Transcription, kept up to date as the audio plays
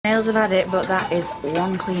Nails have had it, but that is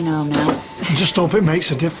one clean home now. I just hope it makes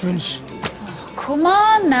a difference. Oh, come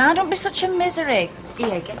on now, don't be such a misery.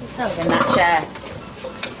 Here, get yourself in that chair.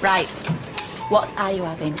 Right, what are you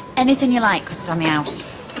having? Anything you like, because it's on the house.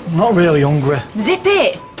 I'm not really hungry. Zip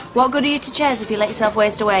it! What good are you to chairs if you let yourself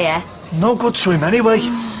waste away, eh? No good to him anyway.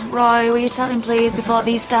 Roy, will you tell him, please, before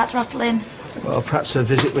these start throttling? Well, perhaps a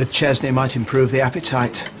visit with Chesney might improve the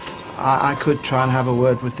appetite. I could try and have a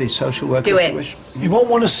word with the social worker. Do if it. you wish. He won't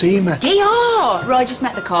want to see me. Yee-haw! Roy just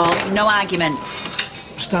met the call. No arguments.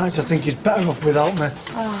 I'm starting to think he's better off without me.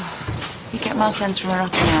 Oh, you get more sense from a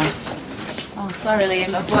rocking house. Oh, sorry,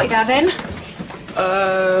 Liam. What you having?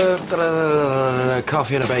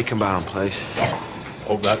 Coffee and a bacon bound, please.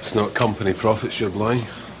 Hope that's not company profits you're blowing.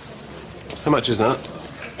 How much is that?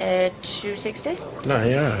 $2.60. No,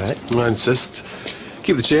 you're all right. I insist.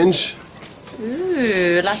 Keep the change.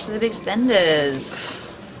 Ooh, last of the big spenders.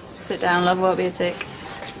 Sit down, love, won't be a tick.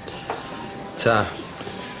 Ta.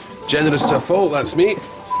 Generous to a fault, that's me.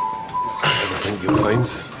 As I think you'll find.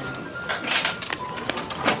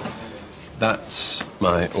 That's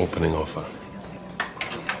my opening offer.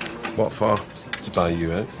 What for? To buy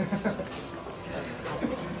you out.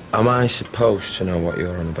 Am I supposed to know what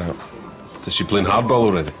you're on about? Is she playing hardball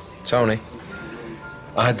already? Tony?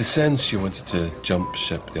 I had the sense you wanted to jump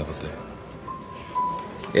ship the other day.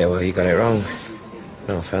 Yeah, well, you got it wrong.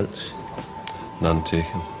 No offence. None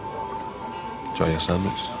taken. Enjoy your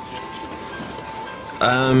sandwich.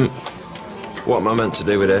 What am I meant to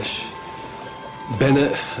do with this? Bin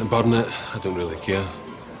it and burn it, I don't really care.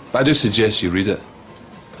 But I do suggest you read it.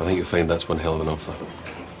 I think you'll find that's one hell of an offer.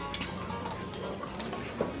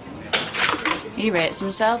 He rates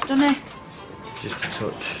himself, doesn't he? Just a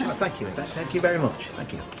touch. Oh, thank you. Thank you very much.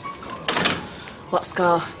 Thank you. What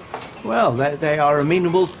score? Well, they are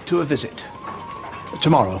amenable to a visit.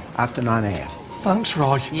 Tomorrow, after 9 a.m. Thanks,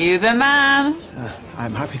 Roy. You the man.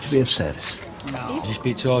 I'm happy to be of service. Did you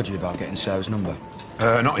speak to Audrey about getting Sarah's number?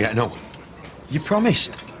 Not yet, no. You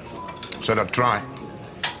promised. Said I'd try.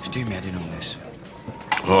 Just do me heading on this.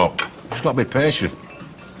 Oh, just got to be patient.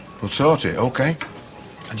 We'll sort it, okay?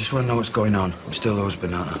 I just want to know what's going on. I'm still the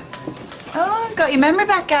husband, aren't I? Oh, I've got your memory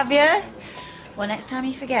back, have you? Well, next time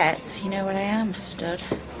you forget, you know where I am, stud.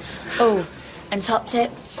 Oh, and top tip,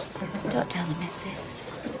 don't tell the missus.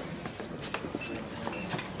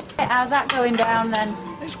 Hey, how's that going down, then?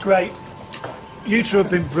 It's great. You two have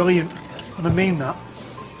been brilliant, and I mean that.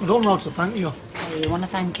 I don't know how to thank you. Hey, you want to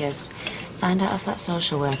thank us? Find out if that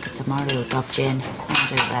social worker tomorrow will dobbed you in. I'll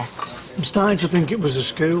do the rest. I'm starting to think it was the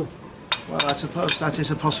school. Well, I suppose that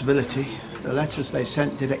is a possibility. The letters they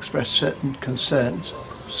sent did express certain concerns.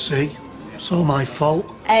 See? It's all my fault.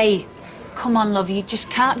 Hey, come on, love, you just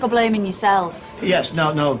can't go blaming yourself. Yes,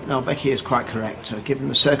 no, Becky is quite correct. Given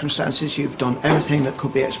the circumstances, you've done everything that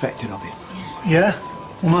could be expected of you. Yeah?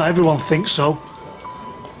 Well, not everyone thinks so.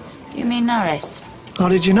 You mean Norris? How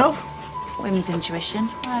did you know? Women's intuition.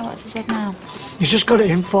 Why, what's he said now? He's just got it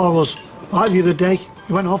in for us. Like the other day,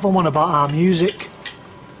 he went off on one about our music.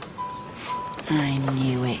 I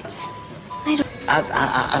knew it.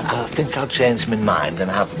 I think I'll change my mind and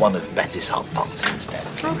have one of Betty's hot pots instead.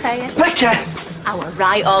 Okay. Becky! I were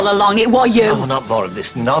right all along, it was you. Oh, not more of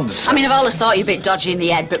this nonsense. I mean, I've always thought you a bit dodgy in the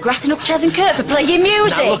head, but grassing up Ches and Kurt for playing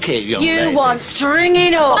music. Now, look here, young You lady. want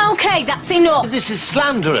stringing up. Okay, that's enough. This is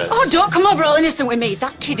slanderous. Oh, don't come over all innocent with me.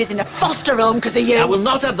 That kid is in a foster home because of you. I will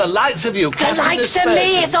not have the likes of you The casting likes of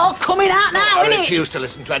aspersions. me, it's all coming out now, I isn't it? refuse to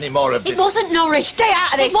listen to any more of this. It wasn't Norris. Stay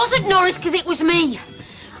out of this. It wasn't Norris because it was me.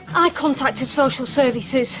 I contacted social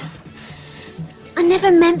services. I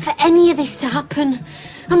never meant for any of this to happen.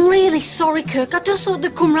 I'm really sorry, Kirk. I just thought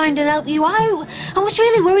they'd come round and help you out. I was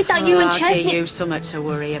really worried that you and I'll Chesney... give you something to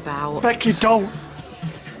worry about. Becky, don't.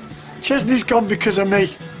 Chesney's gone because of me.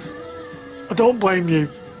 I don't blame you.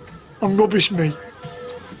 I'm rubbish, me.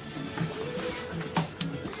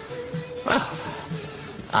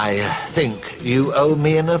 I think you owe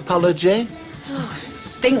me an apology.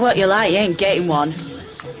 Think what you like, you ain't getting one.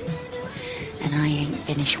 And I ain't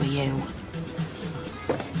finished with you.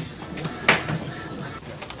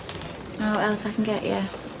 Oh, what else I can get you?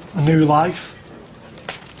 A new life.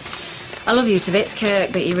 I love you to bits,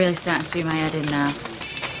 Kirk, but you're really starting to do my head in now.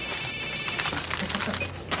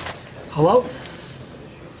 Hello?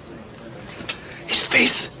 It's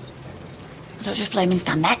Fizz. Don't just flaming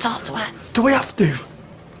stand there, talk to her. Do we have to?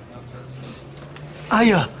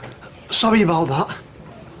 Hiya. Sorry about that.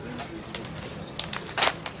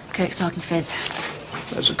 Kirk's talking to Fizz.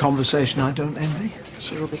 That's a conversation I don't envy.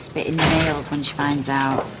 She will be spitting nails when she finds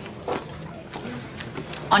out.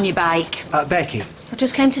 On your bike. Becky, I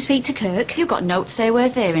just came to speak to Kirk. You got notes say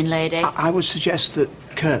worth hearing, lady. I would suggest that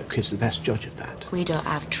Kirk is the best judge of that. We don't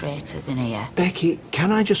have traitors in here. Becky,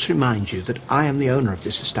 can I just remind you that I am the owner of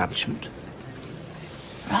this establishment?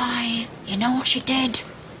 Right, you know what she did?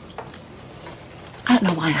 I don't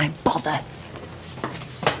know why I bother.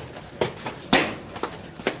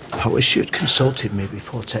 I wish you'd consulted me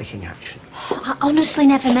before taking action. I honestly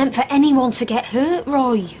never meant for anyone to get hurt,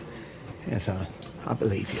 Roy. Yes, I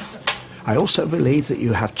believe you. I also believe that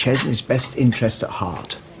you have Chesney's best interests at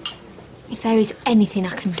heart. If there is anything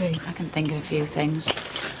I can do. I can think of a few things.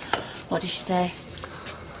 What did she say?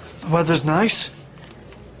 The weather's nice.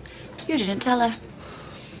 You didn't tell her.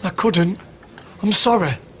 I couldn't. I'm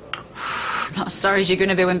sorry. Not as sorry as you're going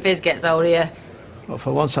to be when Fizz gets hold of you. Well,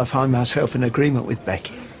 for once I find myself in agreement with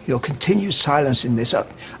Becky. Your continued silence in this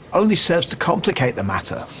only serves to complicate the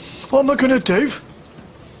matter. What am I going to do?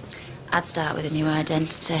 I'd start with a new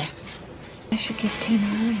identity. I should give Tina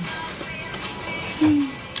a ring.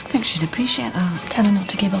 I think she'd appreciate that. Tell her not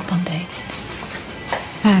to give up on David.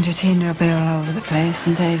 Tina will be all over the place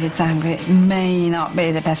and David's angry. It may not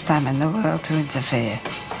be the best time in the world to interfere.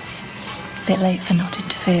 A bit late for not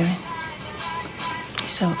interfering.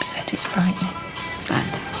 He's so upset, it's frightening. And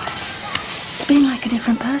he's been like a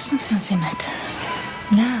different person since he met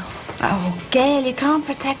her. Now. Oh, Gail, you can't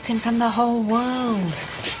protect him from the whole world.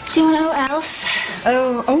 Do you want to know what else?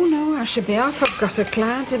 Oh no, I should be off. I've got a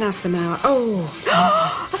client in half an hour. Oh,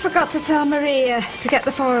 I forgot to tell Maria to get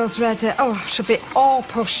the foils ready. Oh, I should be all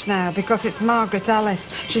pushed now because it's Margaret Ellis.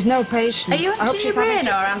 She's no patience. Are you answering your brain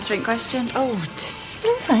or answering questions? Oh,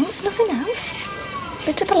 no thanks, nothing else.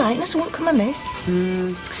 Bit of politeness won't come amiss.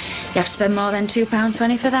 You have to spend more than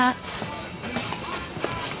 £2.20 for that.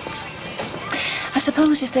 I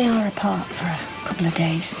suppose if they are apart for a couple of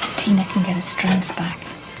days, Tina can get her strength back.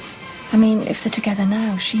 I mean, if they're together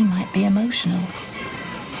now, she might be emotional.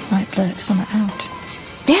 Might blurt something out.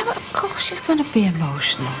 Yeah, but of course she's going to be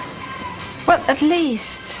emotional. Well, at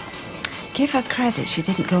least give her credit she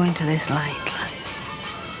didn't go into this lightly.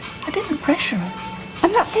 I didn't pressure her.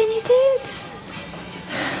 I'm not saying you did.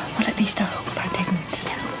 Well, at least I hope I didn't.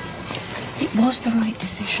 It was the right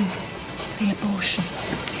decision. The abortion.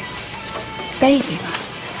 Baby,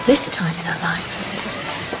 this time in her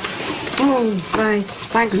life. Oh, right.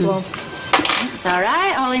 Thanks, love. It's all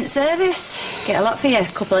right, all in service. Get a lot for you. A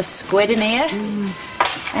couple of squid in here.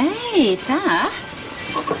 Hey, Ta.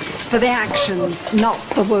 For the actions, not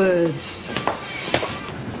the words.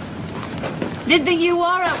 Didn't think you were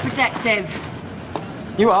out protective.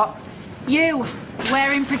 You what? You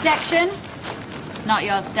wearing protection? Not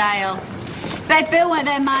your style. Bet Bill weren't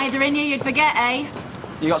there mithering you, you'd forget, eh?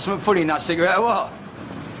 You got something funny in that cigarette or what?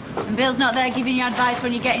 And Bill's not there giving you advice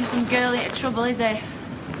when you're getting some girl into trouble, is he?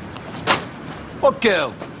 What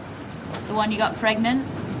girl? The one you got pregnant?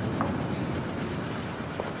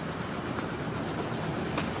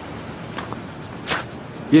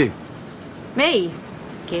 You? Me?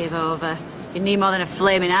 Give over. You need more than a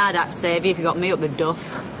flaming hard act save you if you got me up the duff.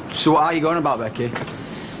 So what are you going about, Becky?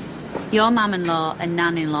 Your mum-in-law and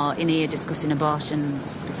nan-in-law in here discussing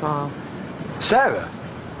abortions before. Sarah?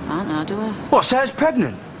 I don't know, do I? What, Sarah's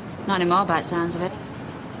pregnant? Not anymore by the sounds of it.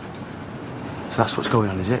 So that's what's going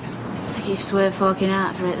on, is it? I think you've swerved forking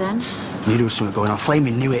out for it then. You knew something going on.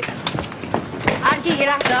 Flaming knew it. I'd get your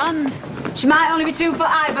hat on. She might only be 2 foot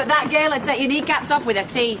high, but that girl would take your kneecaps off with her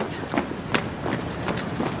teeth.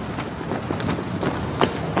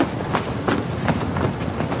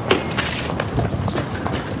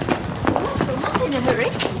 So I'm not in a hurry.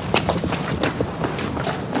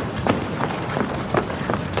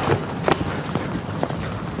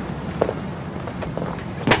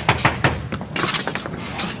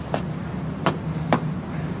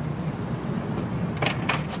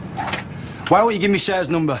 Why won't you give me Sarah's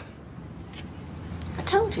number? I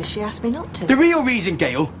told you she asked me not to. The real reason,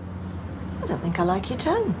 Gail. I don't think I like your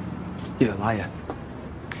tone. You're a liar.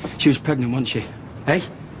 She was pregnant, wasn't she? Eh?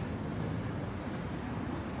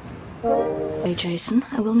 Hey, Jason,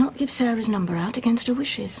 I will not give Sarah's number out against her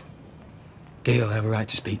wishes. Gail, I have a right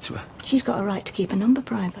to speak to her. She's got a right to keep a number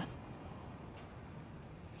private.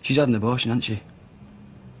 She's had an abortion, hasn't she?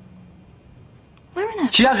 Where in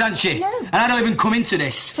her? She has, hasn't she? No. And I don't even come into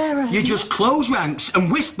this. Sarah has You just close ranks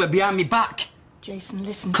and whisper behind me back. Jason,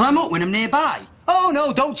 listen. Climb up when I'm nearby. Oh,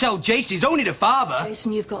 no, don't tell Jace. He's only the father.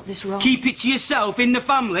 Jason, you've got this wrong. Keep it to yourself in the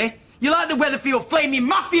family. You're like the Weatherfield flaming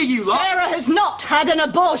mafia, you lot. Sarah has not had an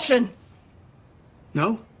abortion.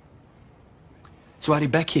 No? So how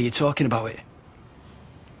did Becky hear you talking about it?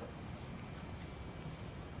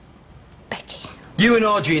 Becky. You and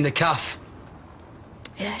Audrey in the caff.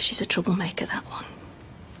 Yeah, she's a troublemaker, that one.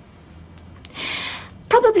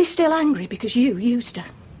 Probably still angry because you used her.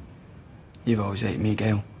 You've always hated me,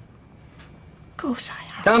 Gail. Of course I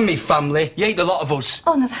have. And me family. You hate the lot of us.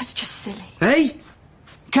 Oh, no, that's just silly. Hey?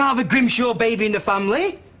 Can't have a Grimshaw baby in the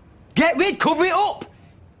family. Get rid, cover it up.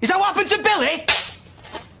 Is that what happened to Billy?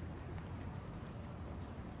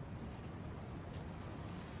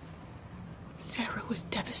 Sarah was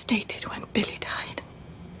devastated when Billy died.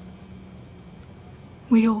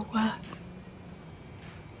 We all were.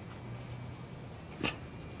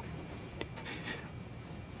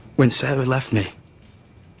 When Sarah left me,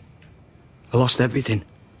 I lost everything.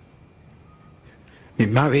 My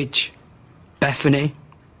marriage, Bethany,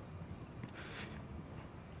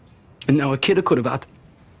 and now a kid I could have had.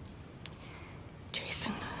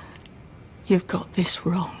 Jason, you've got this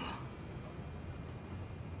wrong.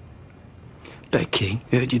 Becky,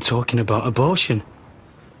 heard you talking about abortion.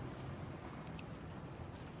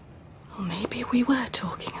 Or maybe we were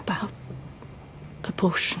talking about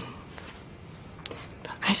abortion.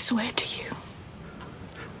 But I swear to you,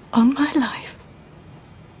 on my life,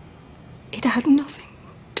 it had nothing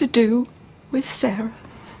to do with Sarah.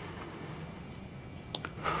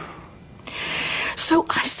 So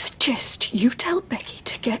I suggest you tell Becky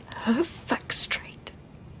to get her facts straight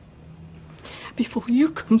before you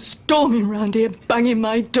come storming round here banging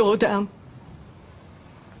my door down.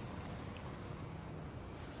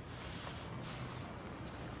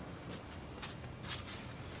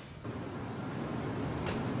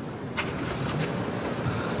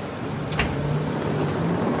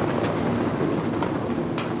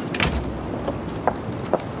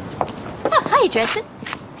 Oh, hi, Jason.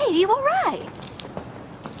 Hey, are you all right?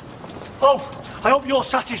 Oh, I hope you're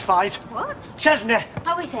satisfied. What? Chesney,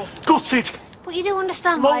 How is he? gutted, But you do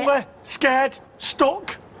understand why... lonely, scared,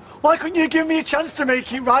 stuck. Why couldn't you give me a chance to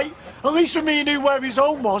make it right? At least when me knew where his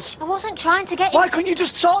home was. I wasn't trying to get Why into... couldn't you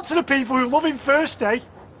just talk to the people who love him first, eh?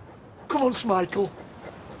 Come on, Smichael.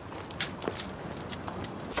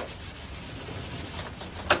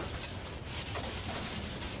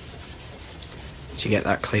 Did you get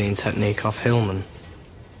that cleaning technique off Hillman?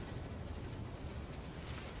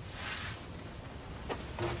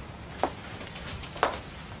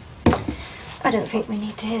 I don't think we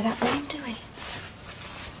need to hear that name, do we?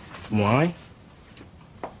 Why?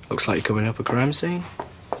 Looks like you're covering up a crime scene.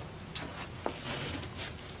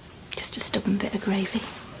 Just a stubborn bit of gravy.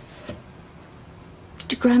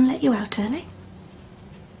 Did Gran let you out early?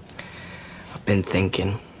 I've been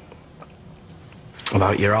thinking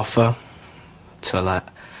about your offer to let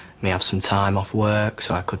me have some time off work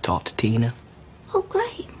so I could talk to Tina. Oh,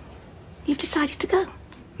 great. You've decided to go?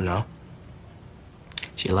 No.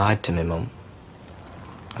 She lied to me, Mum.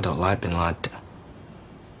 I don't like being lied to.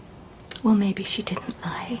 Well, maybe she didn't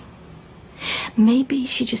lie. Maybe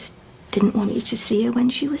she just didn't want you to see her when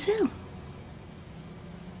she was ill.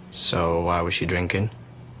 So why was she drinking?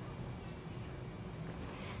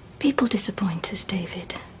 People disappoint us,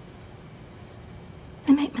 David.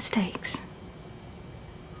 They make mistakes.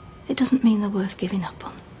 It doesn't mean they're worth giving up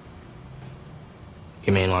on.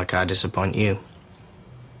 You mean like I disappoint you?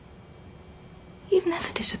 You've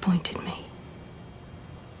never disappointed me.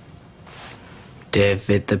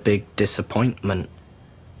 David the Big Disappointment.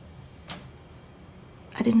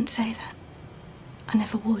 I didn't say that. I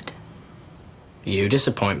never would. You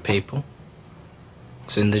disappoint people.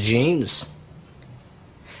 It's in the genes. Do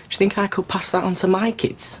you think I could pass that on to my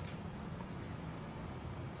kids?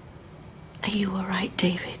 Are you all right,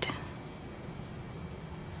 David?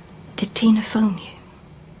 Did Tina phone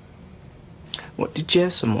you? What did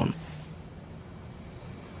Jason want?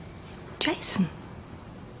 Jason?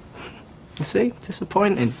 You see?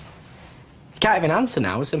 Disappointing. You can't even answer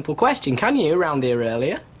now a simple question, can you, around here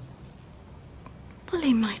earlier? Well,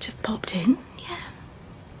 he might have popped in, yeah.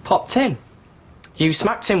 Popped in? You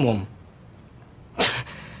smacked him one.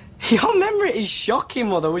 Your memory is shocking,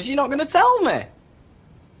 Mother. Was you not going to tell me?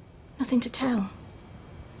 Nothing to tell.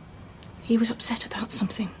 He was upset about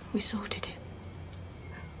something. We sorted it.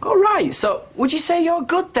 All right, so would you say you're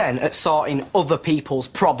good then at sorting other people's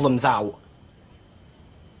problems out?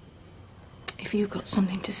 If you've got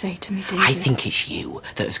something to say to me, David... I think it's you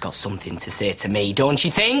that has got something to say to me, don't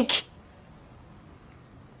you think?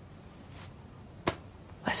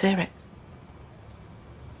 Let's hear it.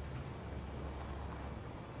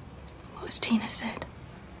 What has Tina said?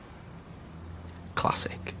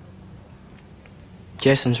 Classic.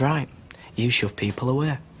 Jason's right. You shove people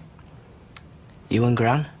away. You and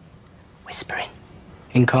Gran, whispering.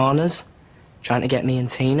 In corners, trying to get me and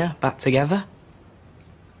Tina back together.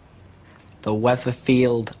 The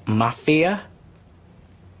Weatherfield Mafia.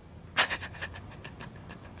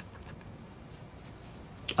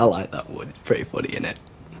 I like that one. It's pretty funny, isn't it?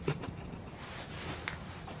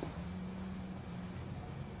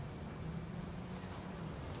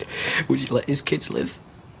 Would you let his kids live?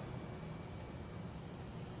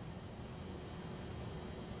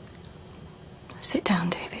 Sit down,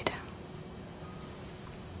 David.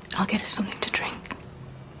 I'll get us something to drink.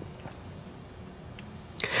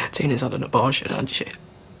 Tina's had an abortion, hasn't she?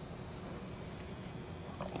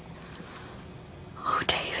 Oh,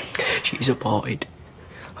 David. She's aborted.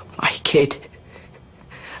 My kid.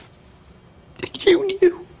 You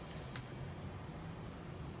knew.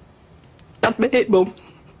 Admit it, Mum.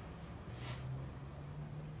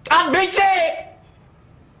 Admit it!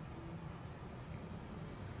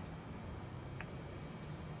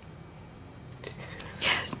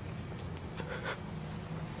 Yes.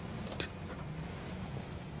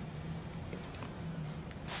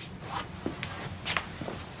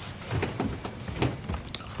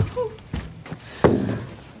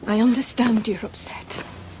 I understand you're upset.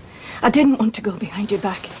 I didn't want to go behind your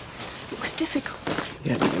back. It was difficult.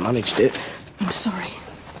 Yeah, but you managed it. I'm sorry.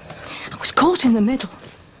 I was caught in the middle.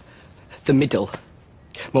 The middle?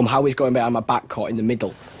 Mum, how is going behind my back caught in the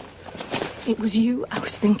middle? It was you I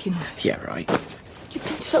was thinking of. Yeah, right. You've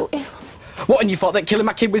been so ill. What, and you thought that killing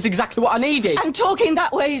my kid was exactly what I needed? And talking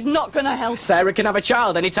that way is not going to help. Sarah can have a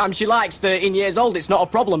child anytime she likes, 13 years old. It's not a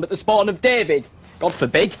problem, but the spawn of David. God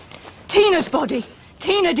forbid. Tina's body.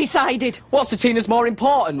 Tina decided. What's to Tina's more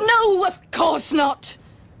important? No, of course not.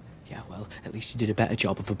 Yeah, well, at least you did a better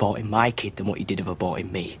job of aborting my kid than what you did of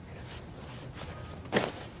aborting me.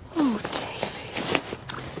 Oh, David.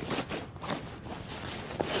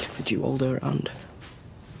 Did you hold her hand?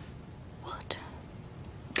 What?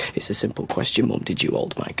 It's a simple question, Mum. Did you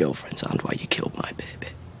hold my girlfriend's hand while you killed my baby?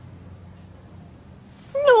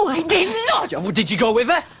 No, I did not. Oh, did you go with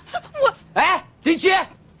her? What? Eh? Did you?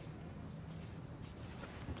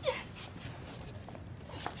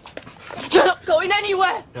 You're not going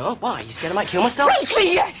anywhere. No, why? You scared I might kill myself?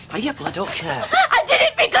 Frankly, yes. Oh, yeah, well, I don't care. I did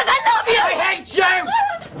it because I love you. I hate you!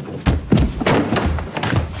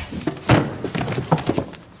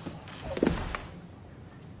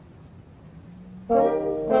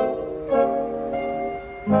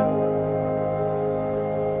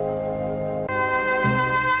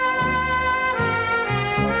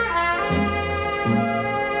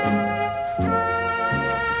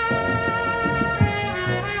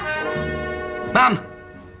 Ma'am!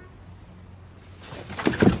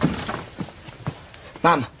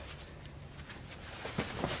 Ma'am!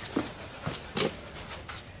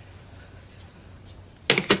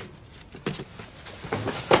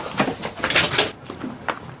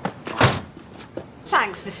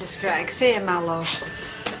 Thanks, Mrs. Gregg. See you, my love.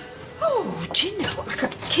 Oh, do you know, I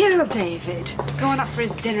could kill David going up for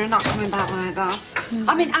his dinner and not coming back like that.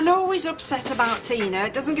 I mean, I know he's upset about Tina.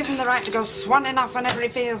 It doesn't give him the right to go swanning off whenever he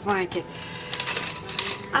feels like it.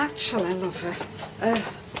 Actually, I love her.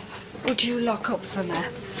 Would you lock up for me?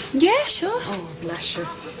 Yeah, sure. Oh, bless you.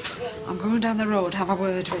 I'm going down the road, have a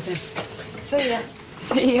word with him. See ya.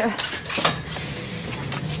 See ya.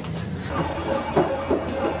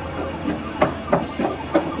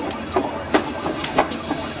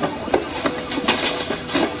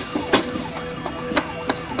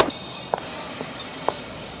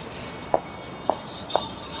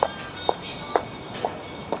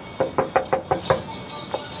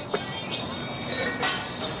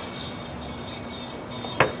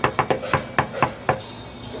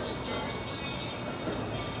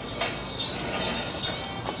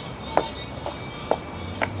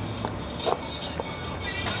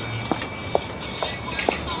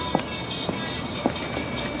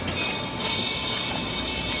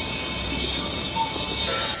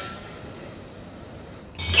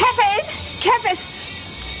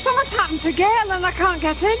 Something's happened to GAIL and I can't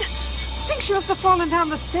get in. I think she must have fallen down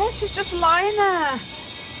the stairs. She's just lying there.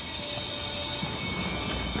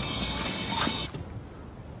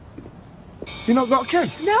 You not got a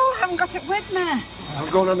key? No, I haven't got it with me. I'm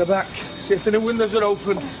going on the back, see if any windows are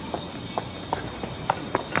open.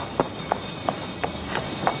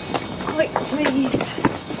 Quick, please.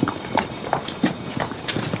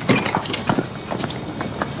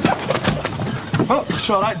 Oh, it's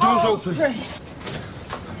all right, door's open. Great.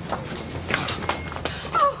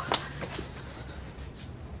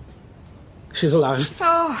 She's alive.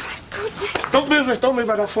 Oh, goodness. Don't move it, don't move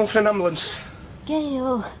it. I'll phone for an ambulance.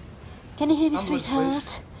 GAIL, can you hear me, Ambulance,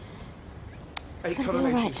 sweetheart? It's going to be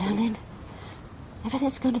all right, Street. darling.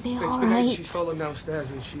 Everything's going to be It's all been right. She's fallen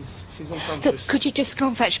downstairs and she's Look, unconscious. could you just go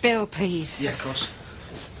and fetch Bill, please? Yeah, of course.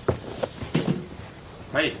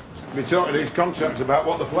 Hey, been talking to these contractors about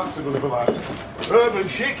what the flats are going to be like. Urban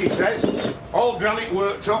chic, he says. All granite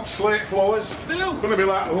worktops, slate floors. Bill! Going to be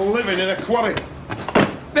like living in a quarry.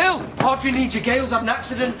 Bill! Audrey needs your. GAIL's had an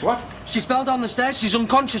accident. What? She's fell down the stairs. She's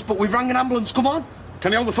unconscious, but we've rang an ambulance. Come on.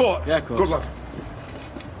 Can you hold the fort? Yeah, of course. Good luck.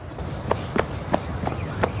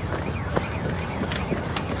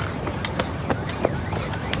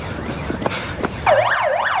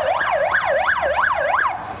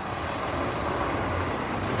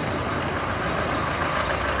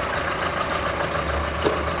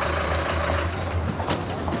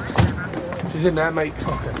 She's in there, mate. Okay.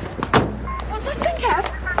 What's happening,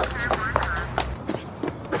 Kev?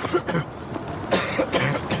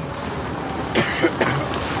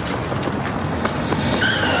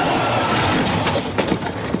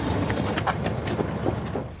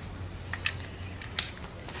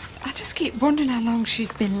 I just keep wondering how long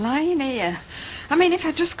she's been lying here. I mean, if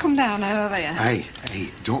I'd just come down earlier. Hey,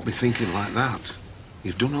 don't be thinking like that.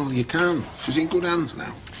 You've done all you can. She's in good hands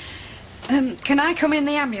now. Can I come in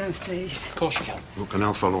the ambulance, please? Of course you can. Look, and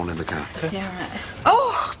I'll follow on in the car. Okay. Yeah, right.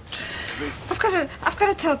 Oh! I've got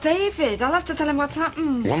to tell David. I'll have to tell him what's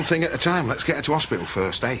happened. One thing at a time. Let's get her to hospital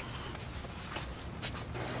first, eh?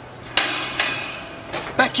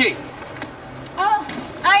 Becky, Oh,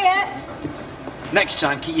 hiya. next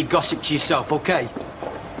time keep your gossip to yourself, OK?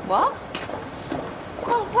 What?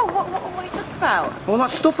 What are you talking about? Well,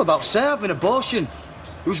 that stuff about Sarah having an abortion.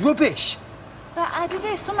 It was rubbish. But I did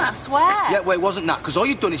hear something, I swear. Yeah, well, it wasn't that, because all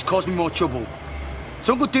you've done is cause me more trouble.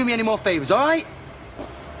 So don't go do me any more favours, all right?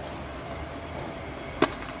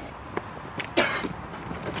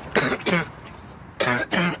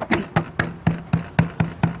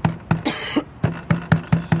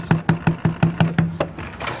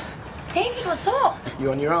 David, what's up?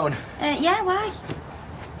 You on your own? Yeah, why?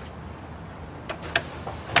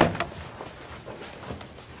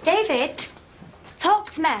 David,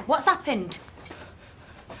 talk to me. What's happened?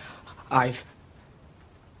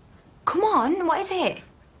 Come on, what is it?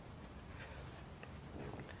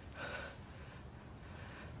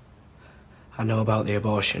 I know about the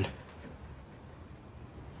abortion.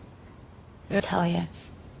 I'll tell you.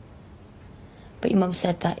 But your mum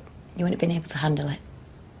said that you wouldn't have been able to handle it.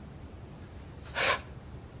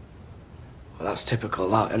 Well, that's typical,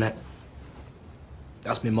 that, isn't it?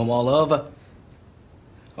 That's me mum all over.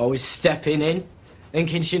 Always stepping in,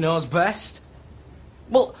 thinking she knows best.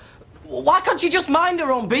 Well, why can't she just mind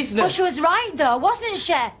her own business? Well, she was right, though, wasn't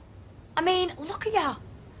she? I mean, look at you.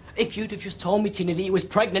 If you'd have just told me, Tina, that you was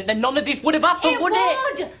pregnant, then none of this would have happened, would it?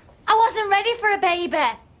 It would! I wasn't ready for a baby.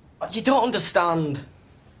 You don't understand.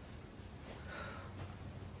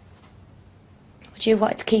 Would you have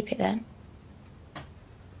wanted to keep it then?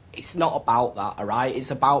 It's not about that, all right?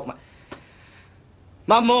 It's about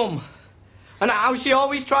my mum. And how she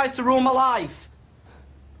always tries to ruin my life.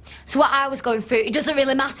 So what I was going through, it doesn't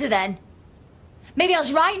really matter then. Maybe I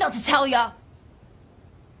was right not to tell you.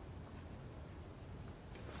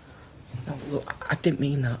 No, look, I didn't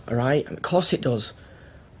mean that, all right? Of course it does.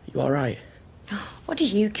 You all right? What do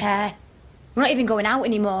you care? We're not even going out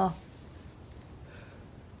anymore.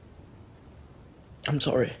 I'm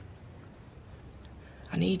sorry.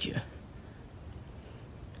 I need you.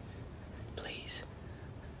 Please.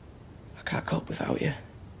 I can't cope without you.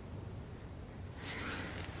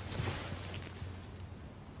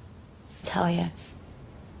 Tell you.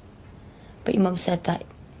 But your mum said that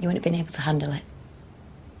you wouldn't have been able to handle it.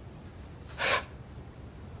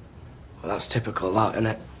 Well, that's typical, that, isn't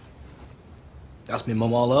it? That's me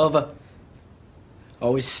mum all over.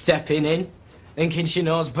 Always stepping in, thinking she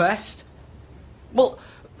knows best. Well,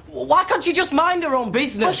 why can't she just mind her own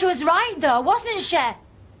business? Well, she was right, though, wasn't she?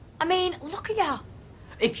 I mean, look at you.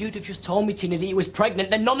 If you'd have just told me, Tina, that you was pregnant,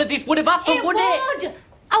 then none of this would have happened, would it? It would!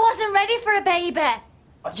 I wasn't ready for a baby.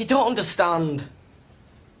 You don't understand.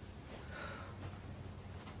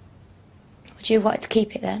 Would you have wanted to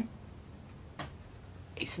keep it then?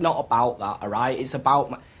 It's not about that, all right? It's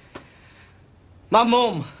about my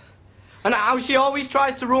mum. And how she always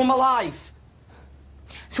tries to ruin my life.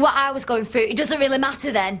 So what I was going through, it doesn't really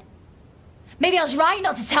matter then. Maybe I was right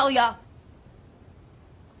not to tell you.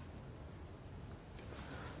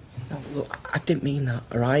 No, look, I didn't mean that,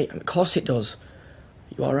 all right? Of course it does.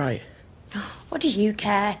 You all right? What do you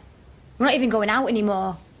care? We're not even going out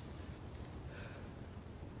anymore.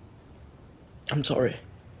 I'm sorry.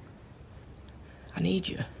 I need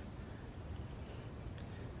you.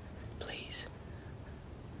 Please.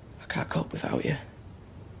 I can't cope without you.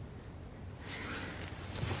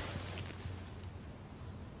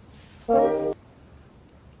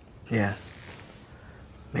 Yeah.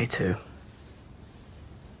 Me too.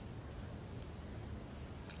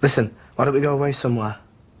 Listen, why don't we go away somewhere?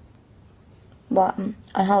 What, on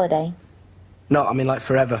holiday? No, I mean like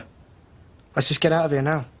forever. Let's just get out of here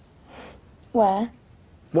now. Where?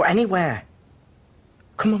 Well, anywhere.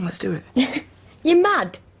 Come on, let's do it. You're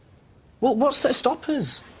mad? Well, what's to stop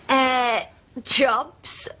us?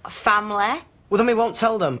 Jobs, family. Well, then we won't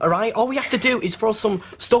tell them, all right? All we have to do is throw some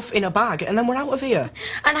stuff in a bag and then we're out of here.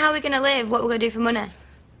 And how are we going to live? What are we going to do for money?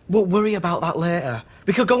 We'll worry about that later.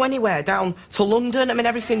 We could go anywhere, down to London. I mean,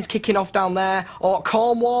 everything's kicking off down there. Or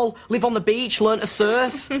Cornwall, live on the beach, learn to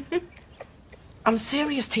surf. I'm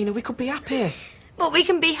serious, Tina, we could be happy. But we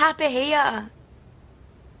can be happy here.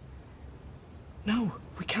 No,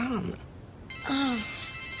 we can't. Oh,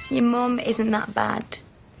 your mum isn't that bad.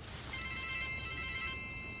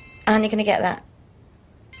 Aren't you going to get that?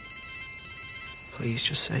 Please,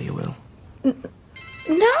 just say you will.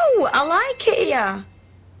 No, I like it here.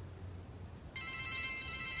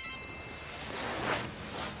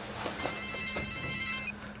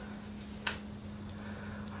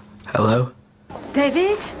 Hello?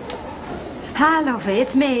 David? Hi, lovey,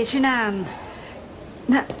 it's me, it's your Nan.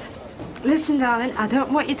 Now, listen, darling, I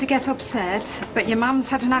don't want you to get upset, but your mum's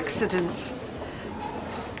had an accident.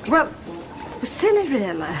 Well, it was silly,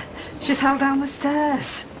 really. She fell down the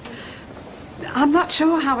stairs. I'm not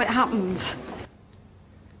sure how it happened.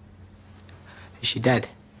 Is she dead?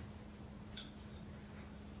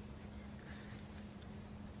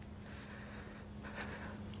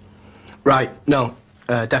 Right, no.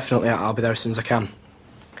 Definitely, I'll be there as soon as I can.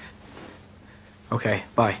 Okay,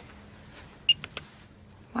 bye.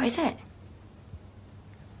 What is it?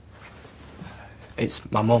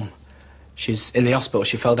 It's my mum. She's in the hospital.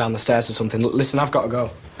 She fell down the stairs or something. Listen, I've got to go.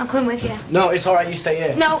 I'm coming with you. No, it's all right. You stay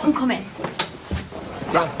here. No, I'm coming.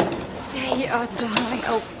 Run. There you are, darling.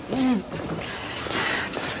 Oh.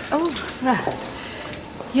 Oh,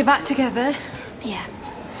 right. You're back together? Yeah.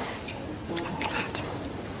 I'm glad.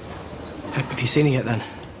 Have you seen her yet, then?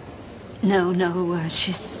 No,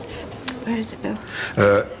 she's... Where is it, Bill?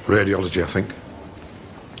 Radiology, I think.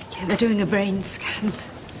 Yeah, they're doing a brain scan.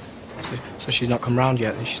 So she's not come round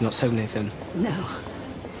yet? She's not said anything? No.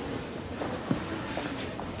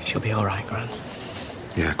 She'll be all right, Gran.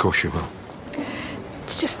 Yeah, of course she will.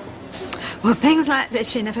 It's just... Well, things like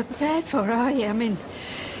this you're never prepared for, are you? I mean,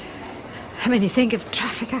 you think of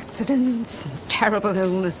traffic accidents and terrible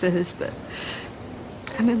illnesses, but...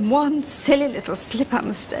 I mean, one silly little slip on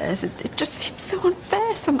the stairs, it just seems so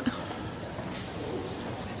unfair somehow.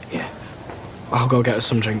 Yeah. I'll go get us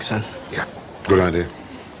some drinks then. Yeah, good idea.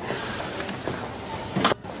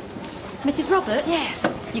 Mrs. Roberts?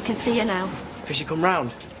 Yes. You can see her now. Has she come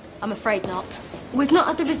round? I'm afraid not. We've not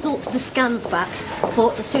had the results of the scans back,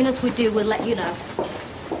 but as soon as we do, we'll let you know.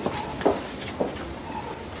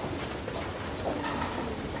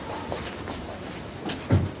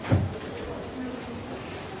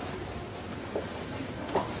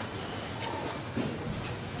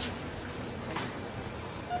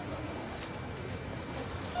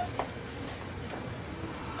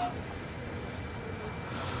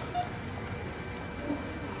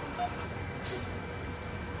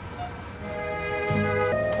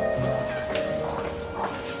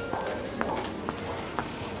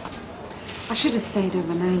 I should have stayed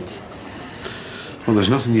overnight. Well, there's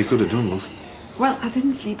nothing you could have done, love. Well, I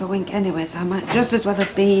didn't sleep a wink anyway, so I might just as well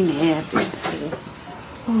have been here.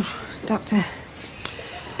 Oh, Doctor,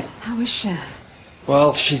 how is she?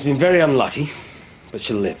 Well, she's been very unlucky, but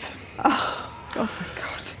she'll live. Oh, thank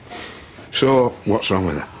God. So, what's wrong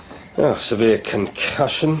with her? Oh, severe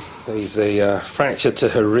concussion. There's a fracture to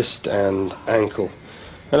her wrist and ankle.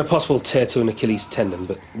 And a possible tear to an Achilles tendon,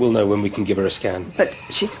 but we'll know when we can give her a scan. But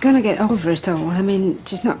she's going to get over it all. I mean,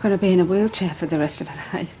 she's not going to be in a wheelchair for the rest of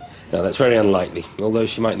her life. No, that's very unlikely, although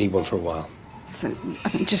she might need one for a while. So,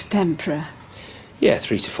 I mean, just temporary. Yeah,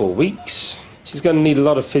 3 to 4 weeks. She's going to need a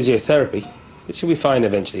lot of physiotherapy, but she'll be fine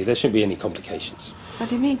eventually. There shouldn't be any complications. What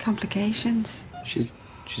do you mean, complications? She's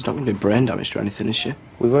not going to be brain damaged or anything, is she?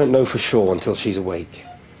 We won't know for sure until she's awake.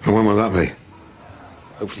 And when will that be?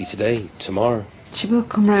 Hopefully today, tomorrow. She will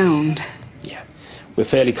come round. Yeah, we're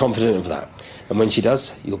fairly confident of that. And when she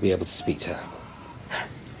does, you'll be able to speak to her.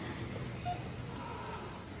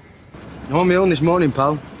 I'm on my own this morning,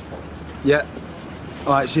 pal. Yeah.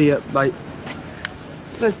 All right, see ya. Bye.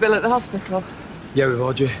 So is Bill at the hospital? Yeah, with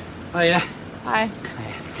Audrey. Oh, yeah. Hi.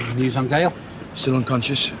 Any news on GAIL? Still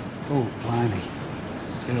unconscious. Oh, blimey.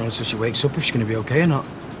 You know, until she wakes up if she's going to be okay or not.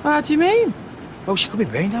 What do you mean? Oh, she could be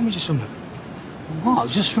brain damaged or something. What,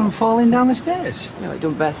 just from falling down the stairs? No, it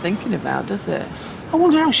don't bear thinking about, does it? I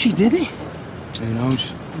wonder how she did it. Who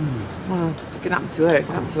knows? Well, if it can happen to her, it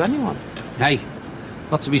can happen to anyone. Hey,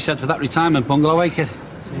 lot to be said for that retirement bungalow, eh, kid?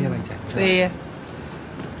 See you later. See ya.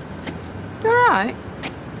 You all right?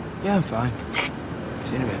 Yeah, I'm fine.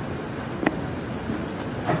 See you in a bit.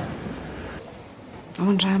 I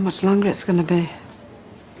wonder how much longer it's going to be.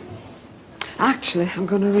 Actually, I'm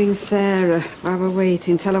going to ring Sarah while we're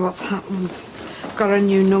waiting, tell her what's happened. I've got a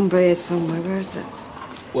new number here somewhere. Where is it?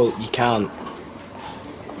 Well, you can't.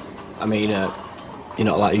 I mean, you're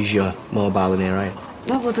not allowed to use your mobile in here, right?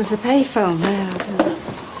 No, well, there's a payphone there. I don't know.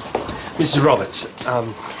 Mrs. Roberts,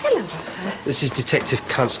 Hello, Doctor. this is Detective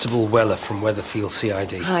Constable Weller from Weatherfield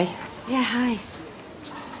CID. Hi. Yeah, hi.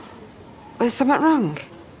 Was something wrong?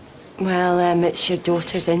 Well, it's your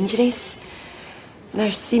daughter's injuries.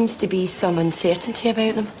 There seems to be some uncertainty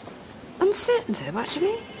about them. Uncertainty? What do you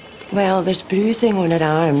mean? Well, there's bruising on her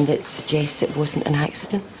arm that suggests it wasn't an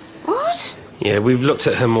accident. What? Yeah, we've looked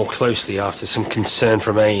at her more closely after some concern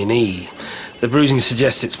from A&E. The bruising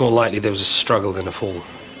suggests it's more likely there was a struggle than a fall.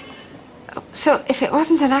 So, if it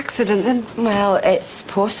wasn't an accident, then... Well, it's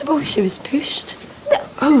possible she was pushed. No,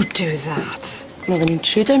 who'd do that? Well, an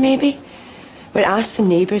intruder, maybe. We asked some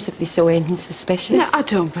neighbours if they saw anything suspicious. No, I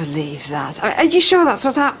don't believe that. Are you sure that's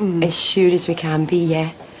what happened? As sure as we can be,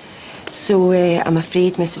 yeah. So, I'm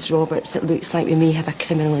afraid, Mrs. Roberts, it looks like we may have a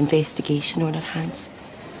criminal investigation on our hands.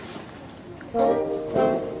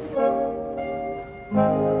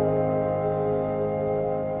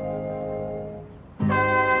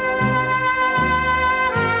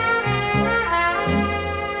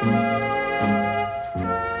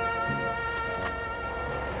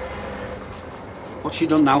 What's she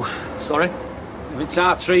done now? Sorry? If it's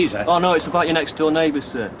our Teresa. Oh, no, it's about your next-door neighbour,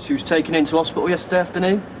 sir. She was taken into hospital yesterday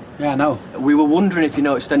afternoon. Yeah, I know. We were wondering if you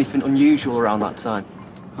noticed anything unusual around that time.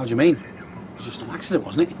 How do you mean? It was just an accident,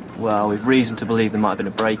 wasn't it? Well, we've reason to believe there might have been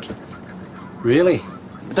a break-in. Really?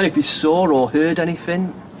 I don't know if you saw or heard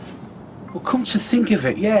anything. Well, come to think of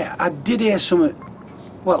it, yeah, I did hear something.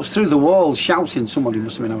 Well, it was through the wall, shouting. Somebody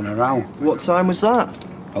must have been having a row. What time was that?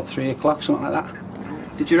 About 3 o'clock, something like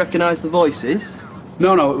that. Did you recognise the voices?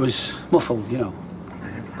 No, it was muffled, you know.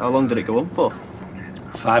 How long did it go on for?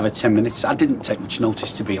 5 or 10 minutes. I didn't take much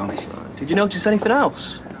notice, to be honest. Did you notice anything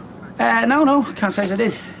else? No, can't say as I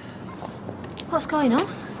did. What's going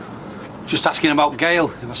on? Just asking about GAIL,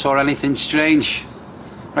 if I saw anything strange.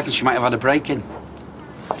 Reckon she might have had a break-in.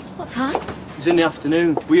 What time? It was in the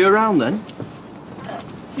afternoon. Were you around then?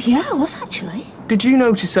 Yeah, I was actually. Did you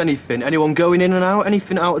notice anything? Anyone going in and out?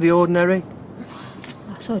 Anything out of the ordinary?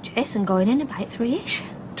 I saw Jason going in about 3-ish.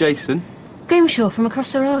 Jason? Grimshaw from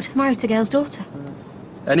across the road, married to Gail's daughter.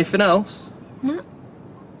 Anything else? No.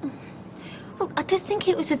 Well, I did think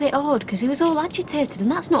it was a bit odd, because he was all agitated,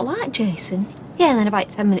 and that's not like Jason. Yeah, and then about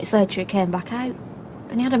 10 minutes later he came back out.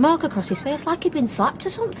 And he had a mark across his face like he'd been slapped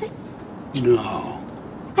or something. No.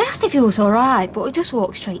 I asked if he was all right, but he just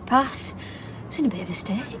walked straight past. He was in a bit of a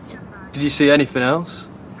state. Did you see anything else?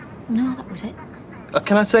 No, that was it.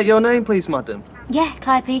 Can I take your name, please, madam? Yeah,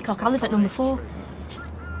 Claire Peacock. I live at number 4.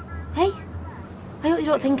 Hey, I hope you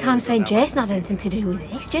don't think I'm saying Jason had anything to do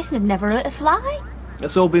with this. Jason had never hurt a fly.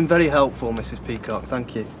 That's all been very helpful, Mrs. Peacock.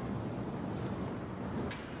 Thank you.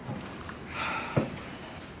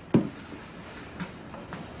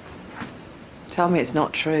 Tell me it's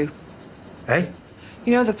not true. Hey?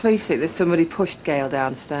 You know the police think that somebody pushed Gail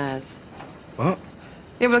downstairs. What?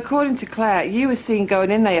 Yeah, well, according to Claire, you were seen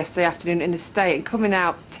going in there yesterday afternoon in a state and coming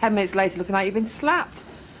out 10 minutes later looking like you'd been slapped.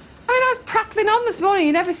 I mean, I was prattling on this morning.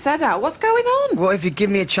 You never said out. What's going on? Well, if you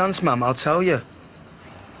give me a chance, ma'am, I'll tell you.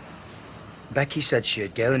 Becky said she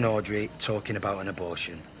heard Gail and Audrey talking about an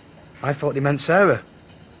abortion. I thought they meant Sarah.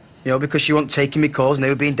 You know, because she wasn't taking me calls and they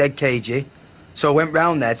were being dead cagey. So I went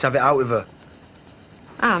round there to have it out with her.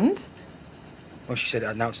 And? Well, she said it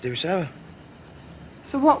had nothing to do with Sarah.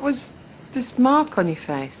 So what was this mark on your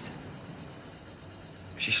face?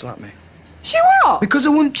 She slapped me. She what? Because I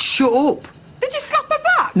wouldn't shut up. Did you slap her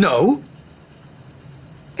back? No.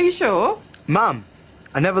 Are you sure? Ma'am,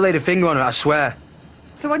 I never laid a finger on her, I swear.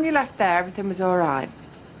 So when you left there, everything was all right?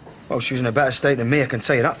 Well, she was in a better state than me, I can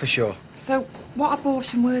tell you that for sure. So what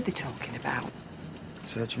abortion were they talking about?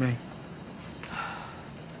 Search me.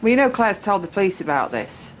 Well, you know Claire's told the police about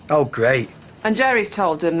this. Oh, great. And Jerry's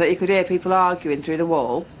told them that you could hear people arguing through the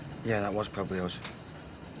wall. Yeah, that was probably us.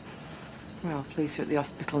 Well, police are at the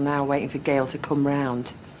hospital now waiting for Gail to come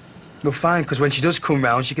round. Well, fine, because when she does come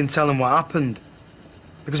round, she can tell them what happened.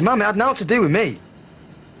 Because, Mum, it had nothing to do with me.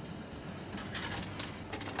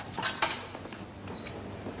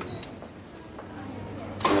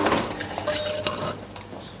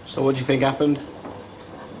 So what do you think happened?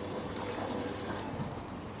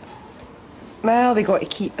 Well, we got to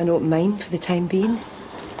keep an open mind for the time being.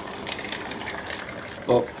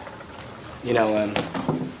 But, you know,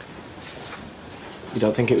 you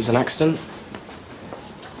don't think it was an accident?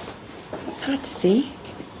 It's hard to say.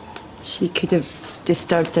 She could have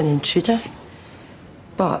disturbed an intruder.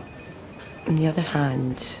 But, on the other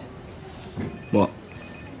hand, What?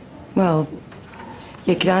 Well,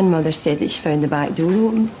 your grandmother said that she found the back door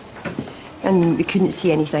open. And we couldn't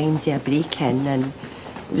see any signs of a break-in, and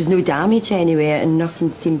there was no damage anywhere, and nothing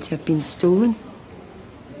seemed to have been stolen.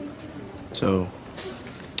 So?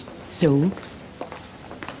 So?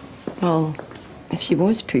 Well, if she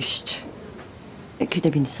was pushed, it could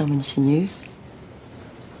have been someone she knew.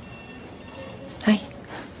 Hi.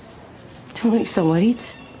 Don't look so worried.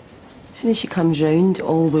 As soon as she comes round,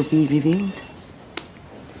 all will be revealed.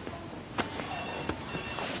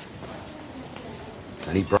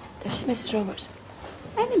 Any bro... Does she, Mrs. Roberts?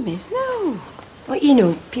 Enemies? No. What, you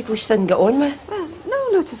know, people she doesn't get on with? Well, no,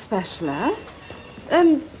 not especially.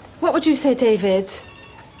 What would you say, David?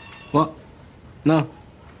 What? No.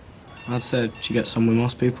 I'd say she gets on with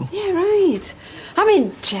most people. Yeah, right. I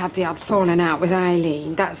mean, she had the odd falling out with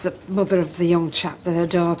Eileen. That's the mother of the young chap that her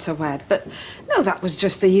daughter wed. But, no, that was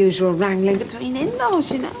just the usual wrangling between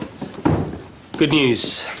in-laws, you know. Good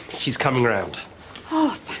news. She's coming round.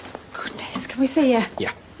 Oh, thank goodness. Can we see her?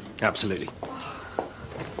 Yeah, absolutely.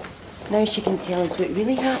 Now she can tell us what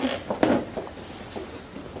really happened.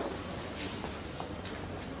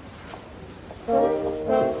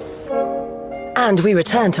 And we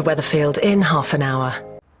return to Weatherfield in half an hour.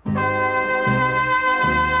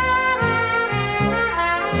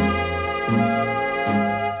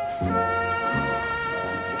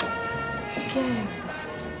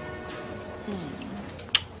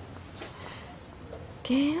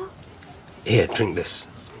 Gail? Here, drink this.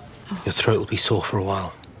 Your throat will be sore for a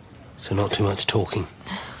while, so not too much talking.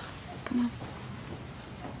 Come on.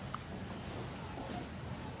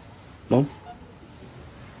 Mum?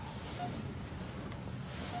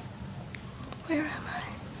 Where am I?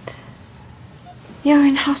 You're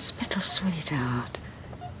in hospital, sweetheart.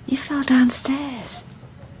 You fell downstairs.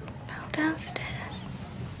 Fell downstairs?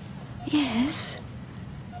 Yes.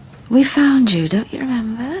 We found you, don't you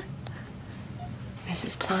remember?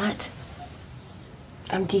 Mrs. Platt,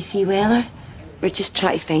 I'm DC Weller. We're just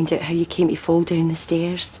trying to find out how you came to fall down the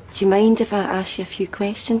stairs. Do you mind if I ask you a few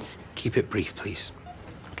questions? Keep it brief, please.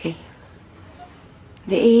 Okay.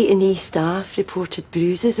 The A&E staff reported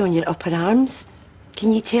bruises on your upper arms.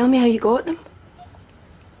 Can you tell me how you got them?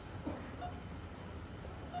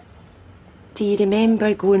 Do you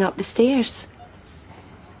remember going up the stairs?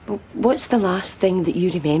 Well, what's the last thing that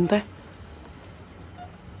you remember?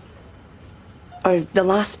 Or the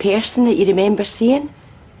last person that you remember seeing?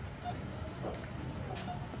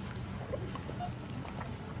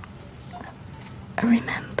 I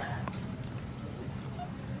remember.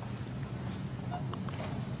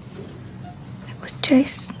 It was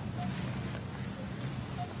Jason.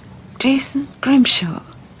 Jason Grimshaw?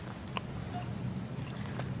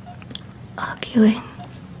 Arguing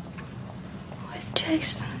with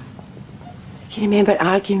Jason. You remember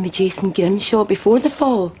arguing with Jason Grimshaw before the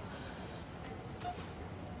fall?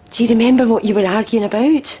 Do you remember what you were arguing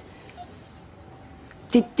about?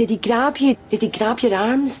 Did he grab you? Did he grab your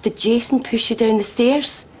arms? Did Jason push you down the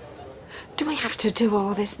stairs? Do we have to do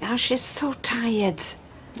all this now? She's so tired.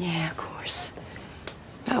 Yeah, of course.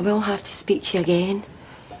 But I will have to speak to you again.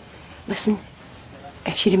 Listen,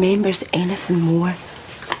 if she remembers anything more,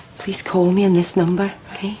 please call me on this number,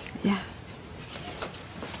 okay? Yeah.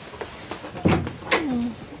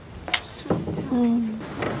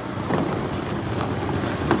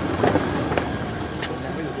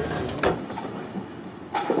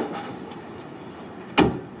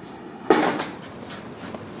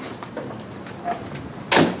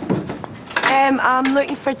 I'm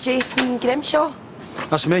looking for Jason Grimshaw.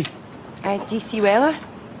 That's me. DC Weller.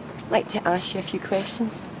 I'd like to ask you a few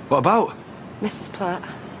questions. What about? Mrs. Platt.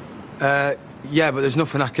 Yeah, but there's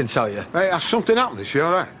nothing I can tell you. Hey, has something happened? Is she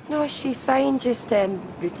all right? No, she's fine, just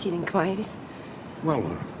routine inquiries. Well,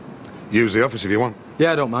 use the office if you want.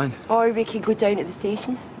 Yeah, I don't mind. Or we could go down to the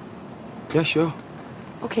station. Yeah, sure.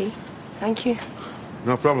 Okay, thank you.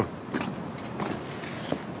 No problem.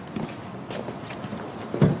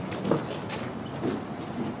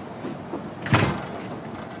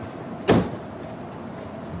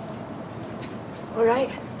 All right.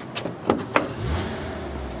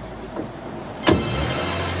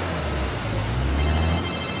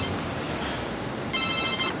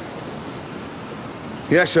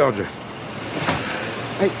 Yes, Audrey.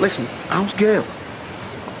 Hey, listen, how's Gail?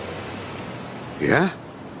 Yeah?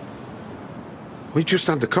 We just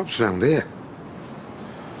had the cops round here.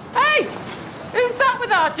 Hey! Who's that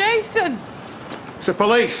with our Jason? It's the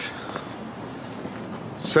police.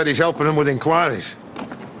 Said he's helping them with inquiries.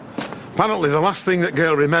 Apparently, the last thing that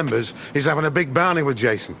Gail remembers is having a big barney with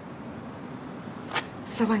Jason.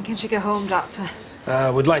 So when can she go home, Doctor?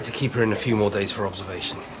 We'd like to keep her in a few more days for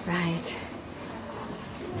observation. Right.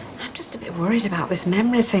 I'm just a bit worried about this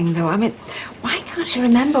memory thing, though. I mean, why can't she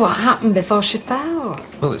remember what happened before she fell?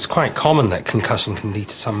 Well, it's quite common that concussion can lead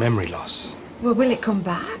to some memory loss. Well, will it come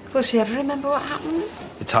back? Will she ever remember what happened?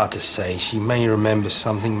 It's hard to say. She may remember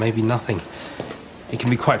something, maybe nothing. It can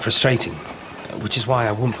be quite frustrating, which is why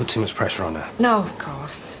I wouldn't put too much pressure on her. No, of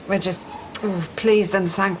course. We're just pleased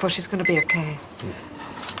and thankful she's going to be okay.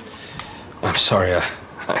 I'm sorry, I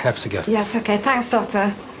have to go. Yes, okay. Thanks,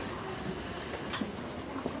 Doctor.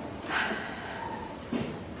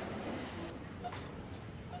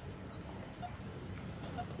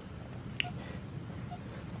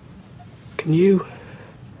 Can you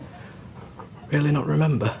really not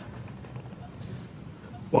remember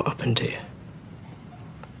what happened to you?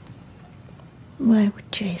 Why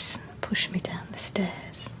would Jason push me down the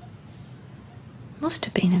stairs? Must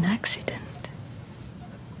have been an accident.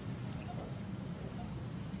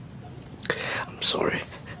 I'm sorry.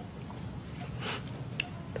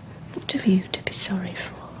 What have you to be sorry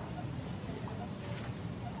for?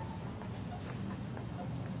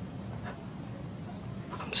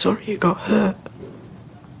 I'm sorry you got hurt.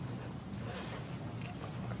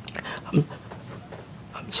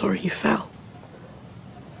 I'm sorry you fell.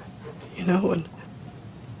 You know, and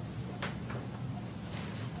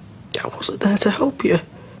I wasn't there to help you.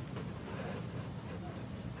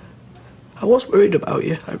 I was worried about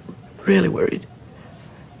you. I really worried.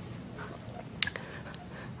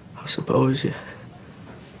 I suppose you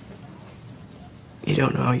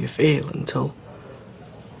don't know how you feel until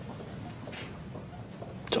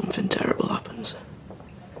something terrible happens.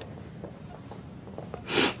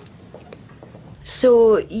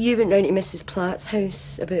 So, you went round to Mrs. Platt's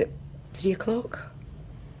house about 3 o'clock?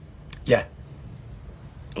 Yeah.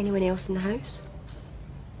 Anyone else in the house?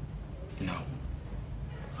 No.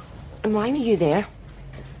 And why were you there?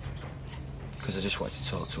 Because I just wanted to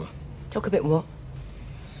talk to her. Talk about what?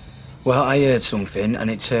 Well, I heard something and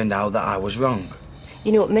it turned out that I was wrong.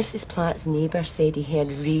 You know, Mrs. Platt's neighbour said he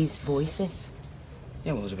heard raised voices.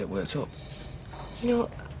 Yeah, well, I was a bit worked up. You know,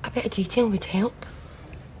 a bit of detail would help.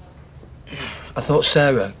 I thought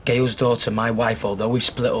Sarah, Gail's daughter, my wife, although we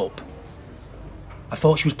split up, I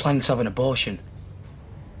thought she was planning to have an abortion.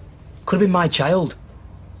 Could have been my child.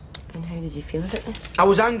 And how did you feel about this? I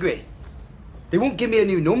was angry. They won't give me a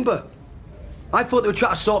new number. I thought they were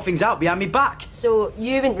trying to sort things out behind my back. So,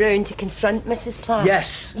 you went round to confront Mrs. Platt?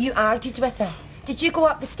 Yes. You argued with her? Did you go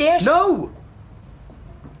up the stairs? No!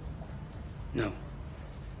 No.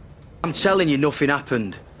 I'm telling you, nothing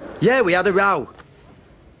happened. Yeah, we had a row.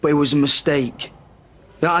 But it was a mistake.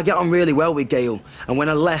 Yeah, I get on really well with Gail, and when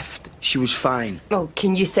I left, she was fine. Well,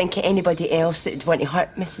 can you think of anybody else that would want to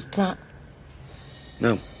hurt Mrs. Platt?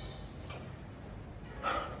 No.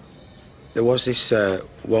 There was this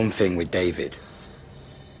one thing with David.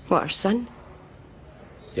 What, her son?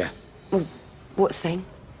 Yeah. Well, what thing?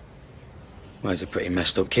 Well, he's a pretty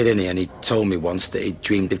messed up kid, isn't he? And he told me once that he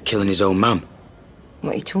dreamed of killing his own mum.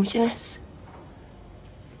 What, he told you this?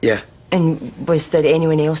 Yeah. And was there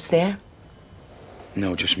anyone else there?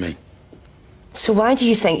 No, just me. So why do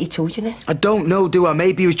you think he told you this? I don't know, do I?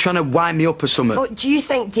 Maybe he was trying to wind me up or something. Oh, do you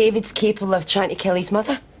think David's capable of trying to kill his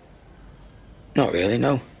mother? Not really,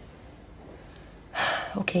 no.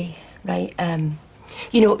 Okay, right.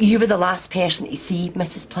 You know, you were the last person to see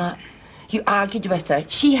Mrs. Platt. You argued with her.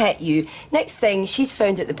 She hit you. Next thing, she's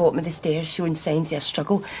found at the bottom of the stairs showing signs of a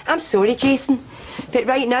struggle. I'm sorry, Jason, but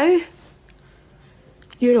right now,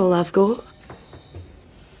 you're all I've got.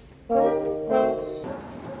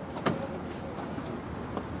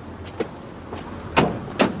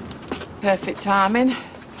 Perfect timing.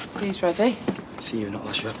 Tea's ready. See, you've not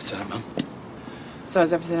lost your appetite, man. So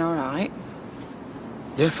is everything all right?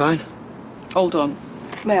 Yeah, fine. All done.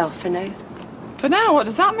 Well, for now. For now, what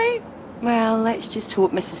does that mean? Well, let's just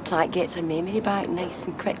hope Mrs. Platt gets her memory back nice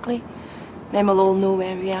and quickly. Then we'll all know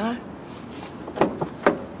where we are.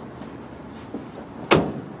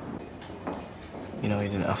 You know, you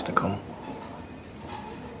didn't have to come.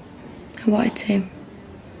 I wanted to.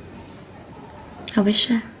 I wish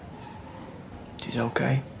her. She's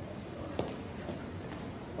okay.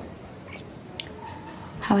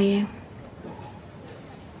 How are you?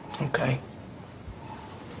 Okay.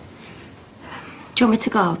 Do you want me to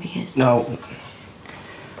go? Because... No.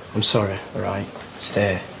 I'm sorry, all right?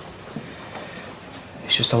 Stay.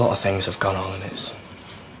 It's just a lot of things have gone on and it's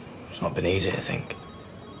not been easy, I think.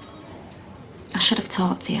 I should have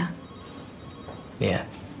talked to you. Yeah.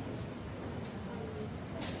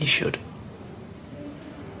 You should.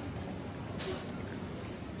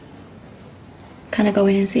 Can I go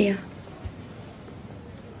in and see you?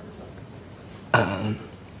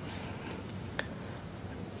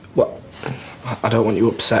 I don't want you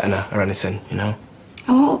upsetting her or anything, you know?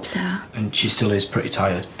 I won't upset her. And she still is pretty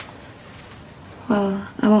tired. Well,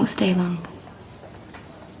 I won't stay long.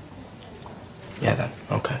 Yeah, then.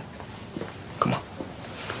 Okay. Come on.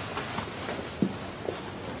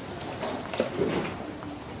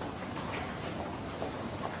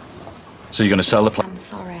 So you're going to sell the place? I'm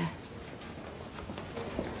sorry.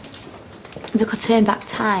 If I could turn back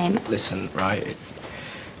time... Listen, right,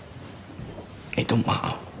 it don't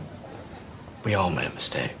matter. We all make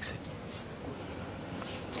mistakes.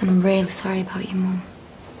 And I'm really sorry about your mum.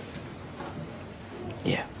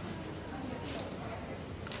 Yeah.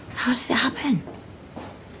 How did it happen?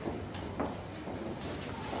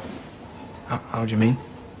 How do you mean?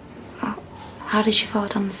 How did she fall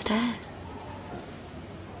down the stairs?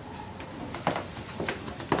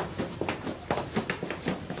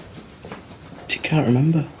 You can't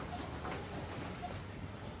remember.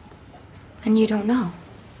 And you don't know?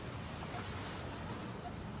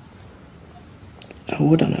 How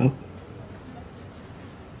would I know?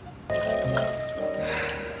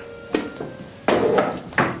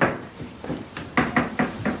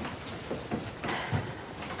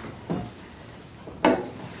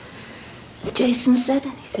 Has Jason said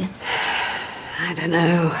anything? I don't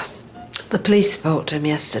know. The police spoke to him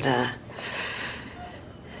yesterday.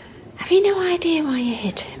 Have you no idea why you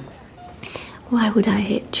hit him? Why would I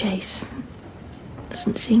hit Jason?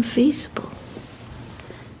 Doesn't seem feasible.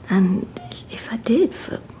 And if I did,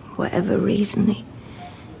 for whatever reason,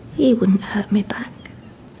 he wouldn't hurt me back.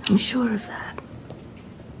 I'm sure of that.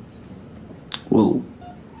 Well,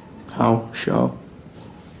 how sure?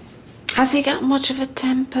 Has he got much of a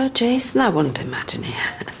temper, Jason? I wouldn't imagine he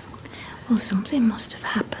has. Well, something must have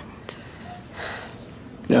happened.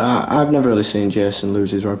 Yeah, I've never really seen Jason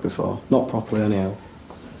lose his rug before. Not properly, anyhow.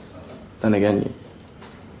 Then again, you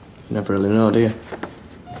never really know, do you?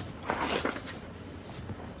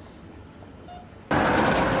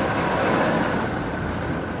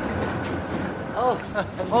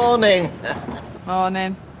 Morning.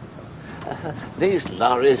 Morning. These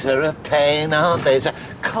lorries are a pain, aren't they? It's a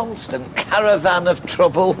constant caravan of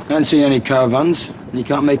trouble. Can't see any caravans. And you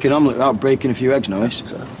can't make an omelette without breaking a few eggs, Norris.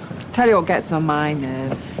 Tell you what gets on my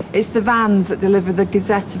nerve. It's the vans that deliver the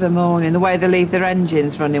Gazette of a morning, the way they leave their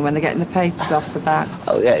engines running when they're getting the papers off the back.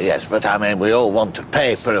 Oh, yeah, yes, but I mean, we all want a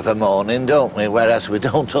paper of a morning, don't we? Whereas we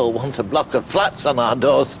don't all want a block of flats on our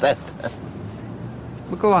doorstep.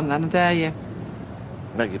 Well, go on then, I dare you.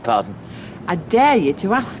 Beg your pardon? I dare you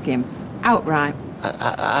to ask him, outright.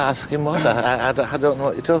 Ask him what? I don't know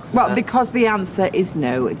what you're talking Well, about. because the answer is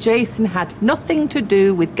no. Jason had nothing to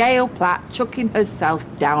do with GAIL Platt chucking herself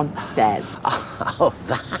downstairs. Oh,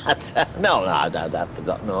 that? No, I've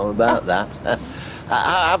forgotten all about that.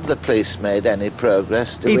 Have the police made any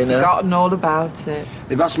progress, do we know? He'd forgotten all about it.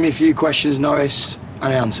 They've asked me a few questions, Norris,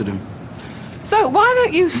 and I answered them. So why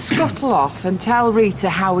don't you scuttle off and tell Rita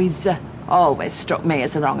how he's always struck me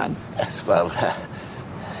as a wrong un? Yes, well,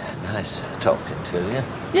 nice talking to you.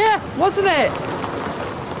 Yeah, wasn't it?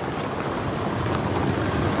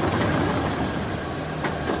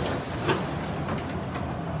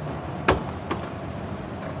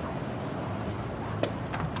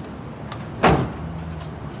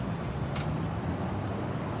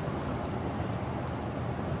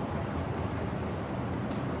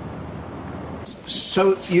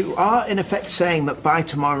 So you are, in effect, saying that by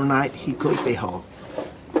tomorrow night he could be home,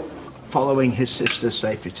 following his sister's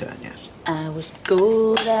safe return, yes? I was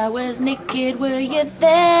gold, I was naked, were you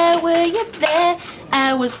there, were you there?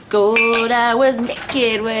 I was gold, I was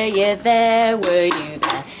naked, were you there, were you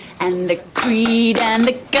there? And the creed and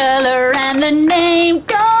the colour and the name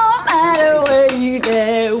don't matter, were you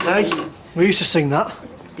there? Hey, we used to sing that.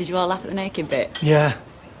 Did you all laugh at the naked bit? Yeah.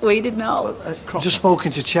 We did not. I've just spoken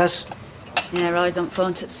to Ches. Yeah, Roy's on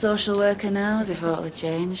phone to the social worker now, as if all had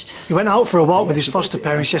changed. He went out for a walk with his foster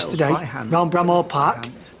parents yesterday, round Bramhall Park.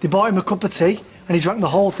 They bought him a cup of tea, and he drank the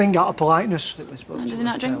whole thing out of politeness. Why does he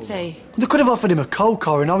not drink tea? They could have offered him a Coke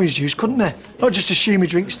or an orange juice, couldn't they? Not just assume he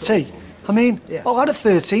drinks tea. I mean, all out of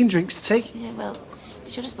 13 drinks tea. Yeah, well, he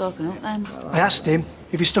should have spoken up then. I asked him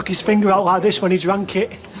if he stuck his finger out like this when he drank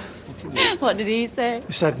it. What did he say?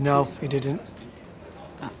 He said no, he didn't.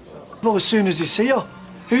 Well, as soon as he see her,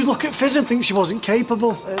 who'd look at Fizz and think she wasn't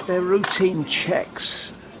capable? They're routine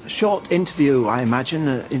checks. A short interview, I imagine,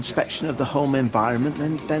 an inspection of the home environment,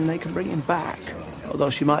 and then they can bring him back. Although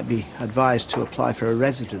she might be advised to apply for a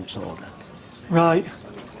residence order. Right.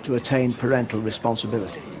 To attain parental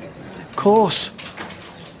responsibility. Of course.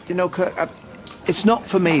 You know, Kirk, it's not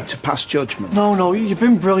for me to pass judgment. No, you've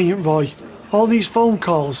been brilliant, Roy. All these phone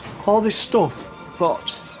calls, all this stuff.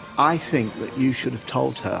 But I think that you should have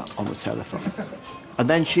told her on the telephone. And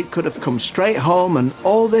then she could have come straight home and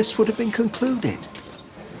all this would have been concluded.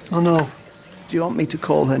 I know. Do you want me to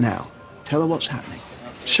call her now? Tell her what's happening.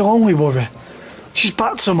 She'll only worry. She's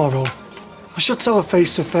back tomorrow. I should tell her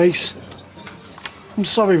face to face. I'm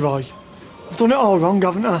sorry, Roy. I've done it all wrong,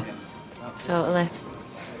 haven't I? Totally.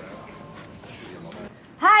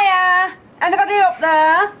 Hiya! Anybody up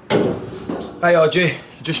there? Hey, Audrey.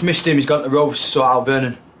 You just missed him. He's gone to Rovers to sort out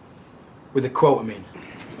Vernon. With a quote, I mean.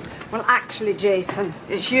 Well, actually, Jason,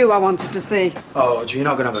 it's you I wanted to see. Oh, Audrey, you're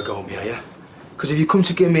not going to have a go at me, are you? Because if you come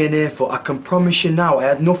to give me an earful, I can promise you now I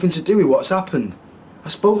had nothing to do with what's happened. I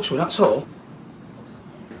spoke to her, that's all.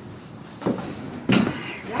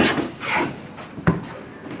 Right.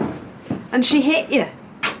 And she hit you?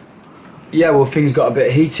 Yeah, well, things got a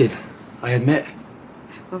bit heated, I admit.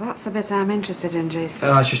 Well, that's the bit I'm interested in,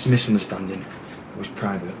 Jason. It's just a misunderstanding. It was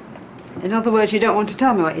private. In other words, you don't want to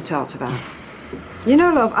tell me what you talked about. You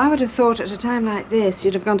know, love, I would have thought at a time like this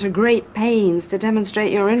you'd have gone to great pains to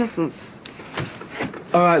demonstrate your innocence.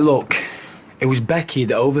 All right, look. It was Becky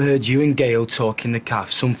that overheard you and GAIL talk in the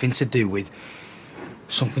cafe, something to do with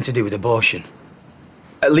abortion.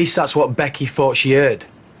 At least that's what Becky thought she heard.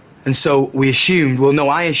 And so we assumed, well, no,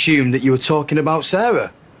 I assumed that you were talking about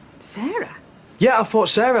Sarah. Sarah? Yeah, I thought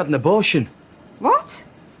Sarah had an abortion. What?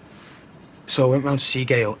 So I went round to see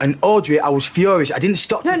GAIL. And Audrey, I was furious. I didn't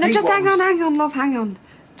stop to think No, just what hang was... on, love, hang on.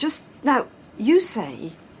 Just, now, you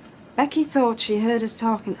say Becky thought she heard us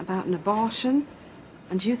talking about an abortion,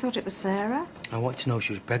 and you thought it was Sarah? I wanted to know if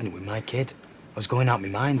she was pregnant with my kid. I was going out my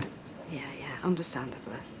mind. Yeah,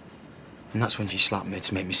 understandably. And that's when she slapped me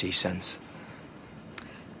to make me see sense.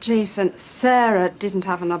 Jason, Sarah didn't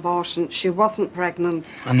have an abortion. She wasn't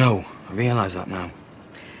pregnant. I know. I realise that now.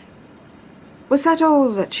 Was that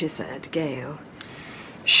all that she said, GAIL?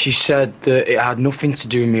 She said that it had nothing to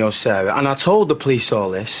do with me or Sarah, and I told the police all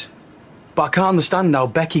this. But I can't understand how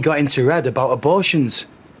Becky got into her head about abortions.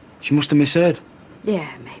 She must have misheard. Yeah,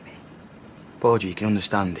 maybe. But Audrey, you can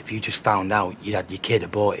understand, if you just found out you'd had your kid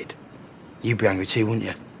aborted, you'd be angry too, wouldn't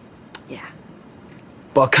you? Yeah.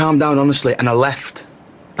 But I calmed down, honestly, and I left.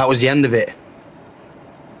 That was the end of it.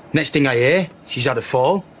 Next thing I hear, she's had a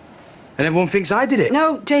fall, and everyone thinks I did it.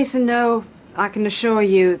 No, Jason, no. I can assure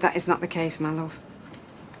you that is not the case, my love.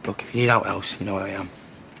 Look, if you need out else, you know where I am.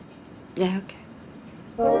 Yeah, okay.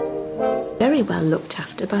 Very well looked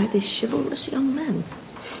after by this chivalrous young man.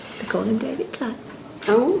 They call him David Platt.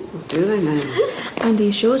 Oh, do they now? And he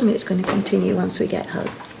assures me it's going to continue once we get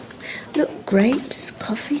home. Look, grapes,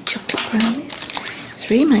 coffee, chocolate brownies,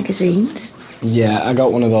 3 magazines. Yeah, I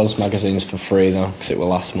got one of those magazines for free, though, because it was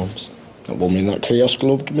last month's. That woman in that kiosk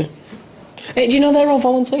loved me. Hey, do you know they're all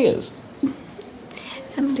volunteers?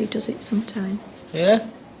 Emily does it sometimes. Yeah?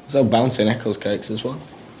 There's all bouncing Eccles cakes as well.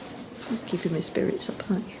 He's keeping my spirits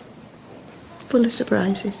up, aren't you? Full of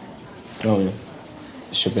surprises. Oh, yeah.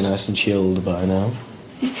 It should be nice and chilled by now.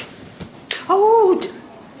 Oh,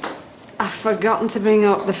 I've forgotten to bring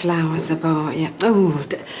up the flowers I bought you. Oh,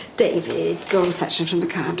 David, go and fetch them from the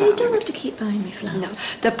car, darling. You don't have to keep buying me flowers. No,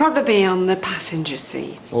 they'll probably be on the passenger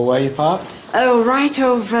seat. Well, where you parked? Oh, right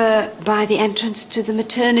over by the entrance to the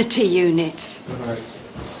maternity unit. Right.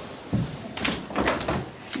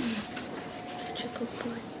 Such a good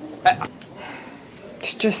boy.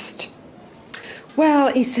 It's just...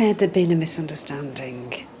 Well, he said there'd been a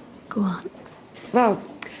misunderstanding. Go on. Well,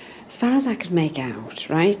 as far as I could make out,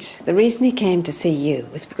 right, the reason he came to see you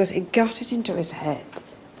was because he got it into his head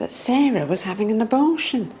that Sarah was having an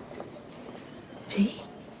abortion. See?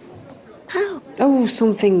 How? Oh,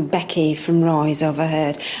 something Becky from Roy's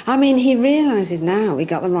overheard. I mean, he realises now he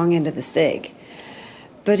got the wrong end of the stick.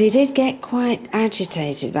 But he did get quite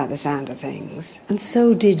agitated by the sound of things. And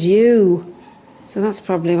so did you. So that's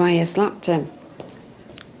probably why you slapped him.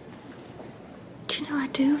 Do you know, I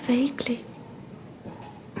do vaguely.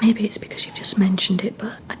 Maybe it's because you've just mentioned it,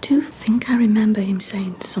 but I do think I remember him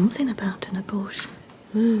saying something about an abortion.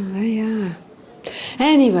 There you are.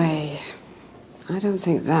 Anyway, I don't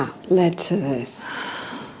think that led to this.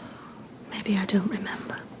 Maybe I don't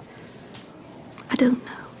remember. I don't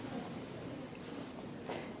know.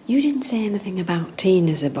 You didn't say anything about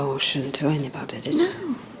Tina's abortion to anybody, did you?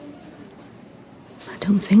 No. I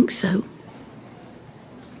don't think so.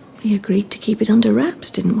 We agreed to keep it under wraps,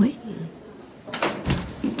 didn't we?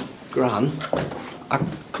 Gran, I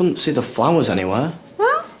couldn't see the flowers anywhere.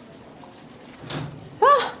 What?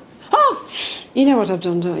 Oh! You know what I've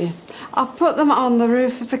done, don't you? I've put them on the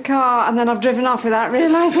roof of the car and then I've driven off without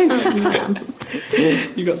realising.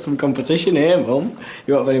 You got some competition here, Mum.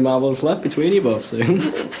 You won't have any marbles left between you both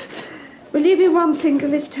soon. Will you be wanting a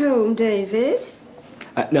lift home, David?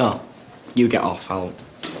 No, you get off. I'll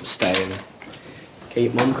stay and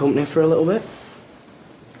keep Mum company for a little bit.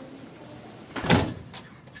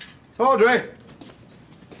 Audrey!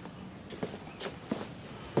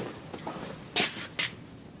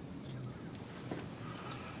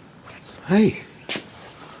 Hey,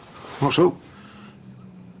 what's up?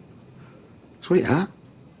 Sweetheart?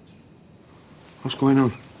 What's going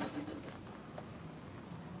on?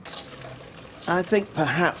 I think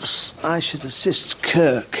perhaps I should assist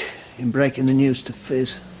Kirk in breaking the news to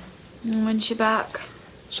Fizz. When's she back?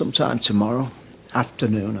 Sometime tomorrow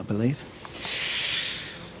afternoon, I believe.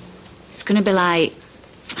 It's gonna be like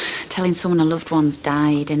telling someone a loved one's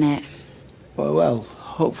died, innit? Well,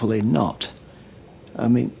 hopefully not. I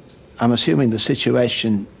mean, I'm assuming the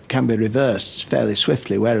situation can be reversed fairly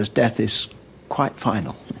swiftly, whereas death is quite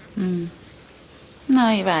final. No,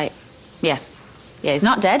 you're right. Yeah, he's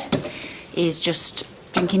not dead. He's just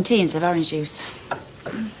drinking tea instead of orange juice.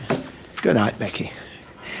 Good night, Becky.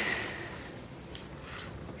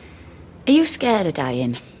 Are you scared of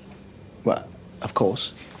dying? Well, of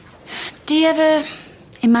course. Do you ever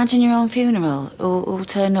imagine your own funeral? Who'll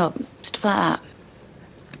turn up? Stuff like that?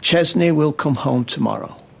 Chesney will come home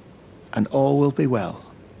tomorrow, and all will be well.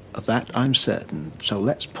 Of that I'm certain. So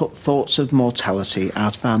let's put thoughts of mortality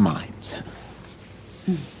out of our minds.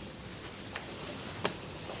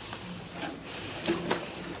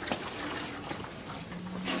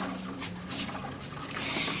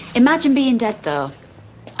 Imagine being dead, though.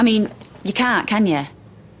 I mean, you can't, can you?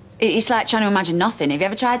 It's like trying to imagine nothing. Have you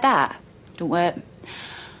ever tried that? Don't work.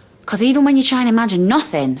 Because even when you try and imagine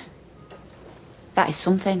nothing, that is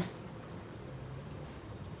something.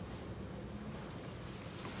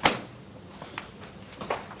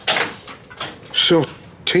 So,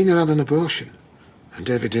 Tina had an abortion, and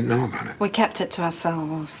David didn't know about it? We kept it to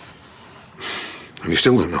ourselves. And you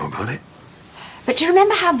still don't know about it? But do you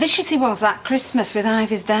remember how vicious he was that Christmas with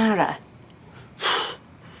Ivy's Dara?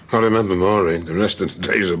 I remember Maureen. The rest of the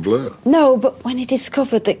day's a blur. No, but when he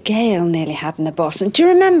discovered that GAIL nearly had an abortion, do you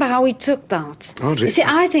remember how he took that? Audrey. You see,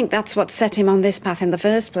 I think that's what set him on this path in the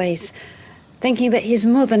first place. Thinking that his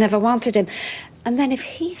mother never wanted him. And then if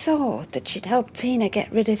he thought that she'd help Tina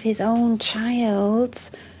get rid of his own child...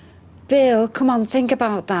 Bill, come on, think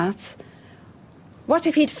about that. What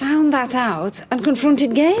if he'd found that out and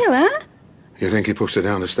confronted GAIL, huh? You think he pushed her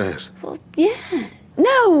down the stairs? Well, yeah.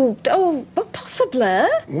 No, but possibly.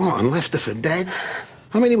 What, and left her for dead?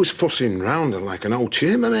 I mean, he was fussing round her like an old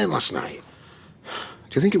chambermaid last night.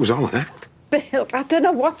 Do you think it was all an act? Bill, I don't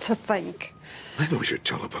know what to think. Maybe we should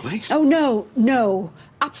tell the police. Oh, no.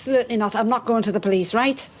 Absolutely not. I'm not going to the police,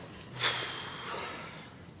 right?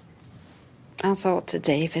 I thought to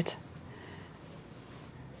David.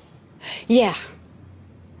 Yeah.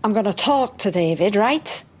 I'm going to talk to David,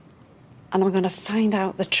 right? And I'm going to find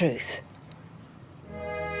out the truth.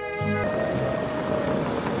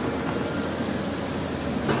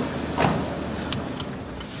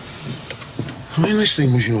 I mean, this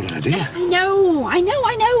thing was your idea. I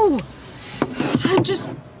know.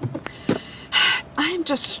 I'm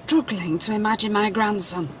just struggling to imagine my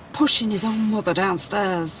grandson pushing his own mother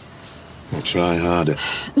downstairs. Well, try harder.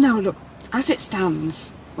 No, look, as it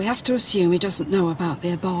stands, we have to assume he doesn't know about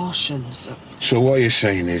the abortion, so... So what you're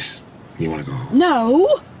saying is, you want to go home? No!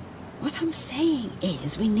 What I'm saying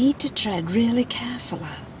is we need to tread really carefully.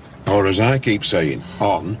 Or as I keep saying,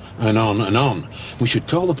 on and on and on. We should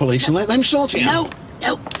call the police and let them sort it out.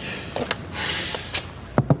 No.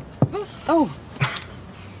 Oh.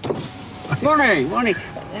 Morning.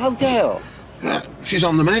 How's GAIL? She's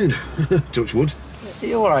on the mend. Touch wood.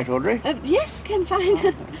 You all right, Audrey? Yes, Ken,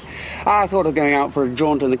 fine. I thought of going out for a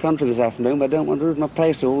jaunt in the country this afternoon, but I don't want to lose my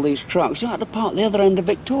place to all these trucks. I had to park the other end of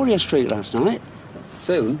Victoria Street last night.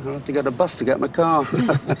 Soon, I'll have to get a bus to get my car.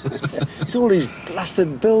 It's all these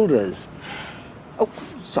blasted builders. Oh,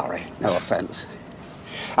 sorry, no offence.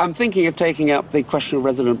 I'm thinking of taking up the question of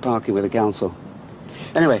resident parking with the council.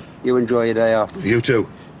 Anyway, you enjoy your day off. You too.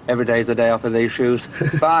 Every day's a day off with these shoes.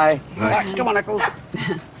 Bye. Bye. Come on, Nichols.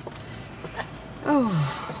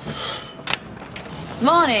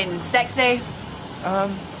 Morning, sexy.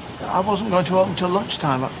 I wasn't going to open till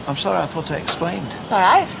lunchtime. I'm sorry, I thought I explained. It's all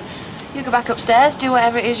right. You go back upstairs, do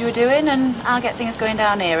whatever it is you were doing, and I'll get things going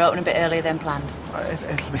down here, open a bit earlier than planned.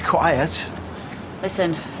 It'll be quiet.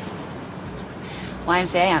 Listen,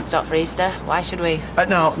 YMCA ain't stopped for Easter. Why should we?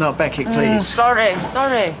 No, Becky, please. Sorry.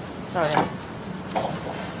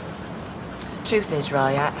 Truth is,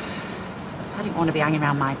 Roy, I didn't want to be hanging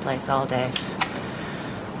around my place all day.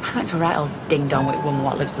 I went to a right old ding-dong with a woman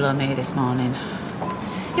what lives below me this morning.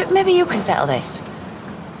 Maybe you can settle this.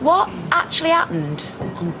 What actually happened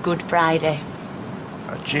on Good Friday?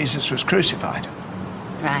 Jesus was crucified.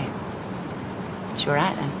 Right. She were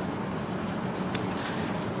right then.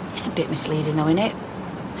 It's a bit misleading though, innit?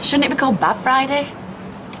 Shouldn't it be called Bad Friday?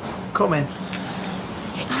 Come in.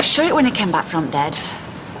 I was sure it when I came back from dead.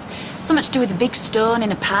 Something to do with a big stone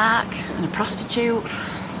in a park and a prostitute.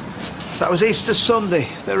 That was Easter Sunday,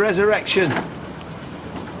 the resurrection.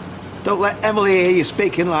 Don't let Emily hear you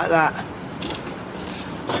speaking like that.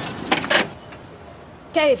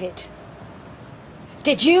 David,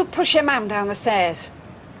 did you push your mum down the stairs?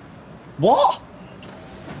 What?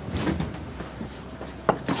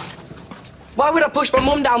 Why would I push my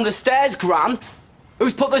mum down the stairs, Gran?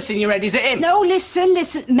 Who's put this in your head? Is it him? No, listen.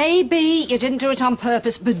 Maybe you didn't do it on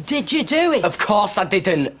purpose, but did you do it? Of course I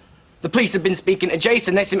didn't. The police have been speaking to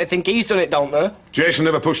Jason. They seem to think he's done it, don't they? Jason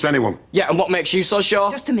never pushed anyone. Yeah, and what makes you so sure?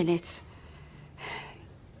 Just a minute.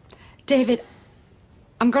 David,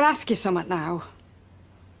 I'm going to ask you something now.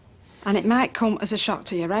 And it might come as a shock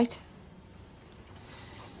to you, right?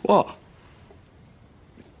 What?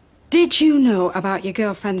 Did you know about your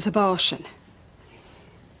girlfriend's abortion?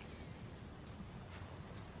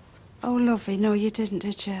 Oh, lovey, no, you didn't,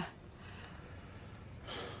 did you?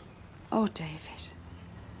 Oh, David.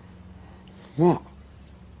 What?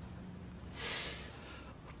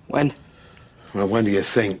 When? Well, when do you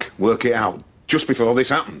think? Work it out. Just before this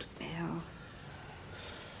happened. Bill.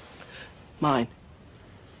 Mine.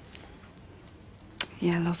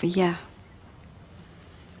 Yeah, lovey, yeah.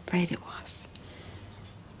 Afraid it was.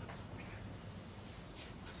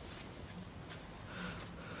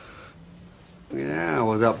 Yeah, I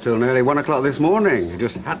was up till nearly 1 o'clock this morning. I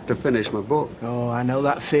just had to finish my book. Oh, I know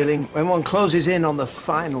that feeling. When one closes in on the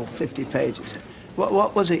final 50 pages.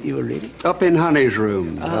 What was it you were reading? Up in Honey's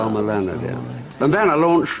room, Elmer Leonard, yeah. And then I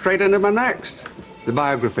launched straight into my next. The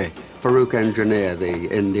biography, Farouk Engineer, the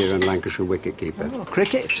India and Lancashire wicketkeeper. Oh,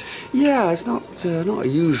 cricket? Yeah, it's not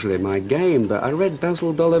usually my game, but I read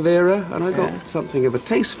Basil d'Oliveira and I got something of a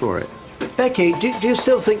taste for it. Becky, do you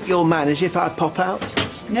still think you'll manage if I pop out?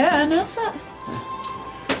 No, sir.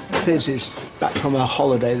 Fizz is back from her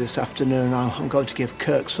holiday this afternoon. I'm going to give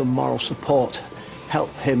Kirk some moral support.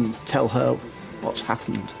 Help him tell her what's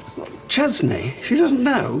happened. Chesney? She doesn't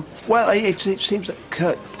know? Well, it seems that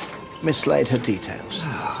Kirk mislaid her details.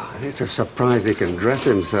 It's a surprise he can dress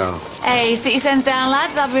himself. Hey, sit your sense down,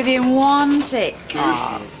 lads. I'll be with you in 1 tick.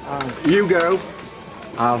 You go.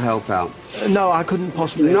 I'll help out. No, I couldn't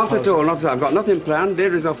possibly. Not at all, not at all. I've got nothing planned.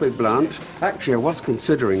 Deirdre's off with Blanche. Actually, I was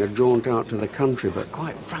considering a jaunt out to the country, but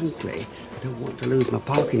quite frankly, I don't want to lose my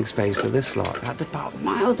parking space to this lot. I had to park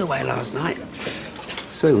miles away last night.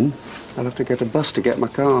 Soon, I'll have to get a bus to get my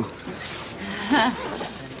car.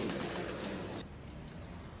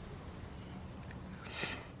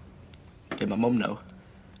 Did my mum know?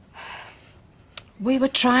 We were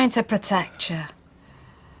trying to protect you.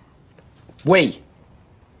 We?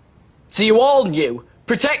 So you all knew?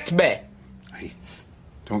 Protect me? Hey,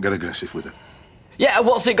 don't get aggressive with her. Yeah,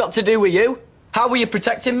 what's it got to do with you? How were you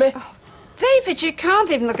protecting me? Oh, David, you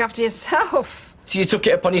can't even look after yourself. So you took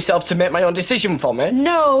it upon yourself to make my own decision for me?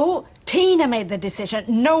 No, Tina made the decision,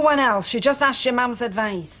 no one else. She just asked your mum's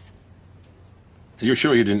advice. Are you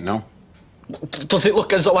sure you didn't know? Does it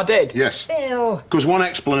look as though I did? Yes. Bill. Because one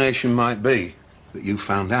explanation might be that you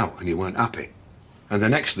found out and you weren't happy. And the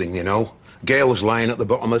next thing you know, Gail's lying at the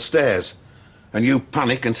bottom of the stairs. And you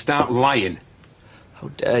panic and start lying. How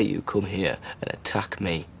dare you come here and attack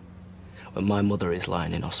me when my mother is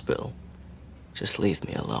lying in hospital? Just leave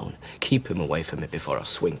me alone. Keep him away from me before I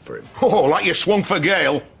swing for him. Oh, like you swung for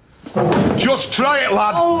Gail. Just try it,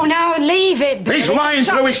 lad. Oh, now leave it, Bill. He's lying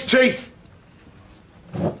through his teeth.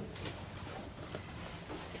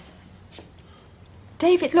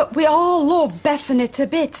 David, look, we all love Bethany to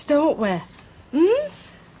bits, don't we?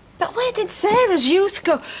 But where did Sarah's youth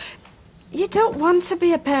go? You don't want to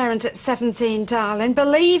be a parent at 17, darling,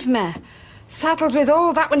 believe me. Saddled with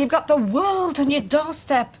all that when you've got the world on your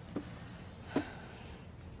doorstep.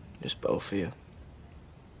 Just both of you.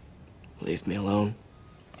 Leave me alone.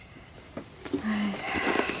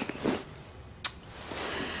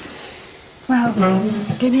 Well,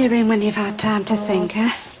 give me a ring when you've had time to think,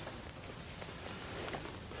 eh?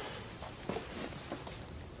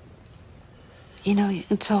 You know you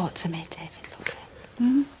can talk to me, David,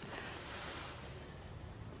 lovely.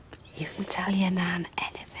 You can tell your nan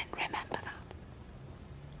anything, remember that?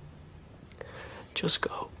 Just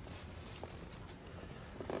go.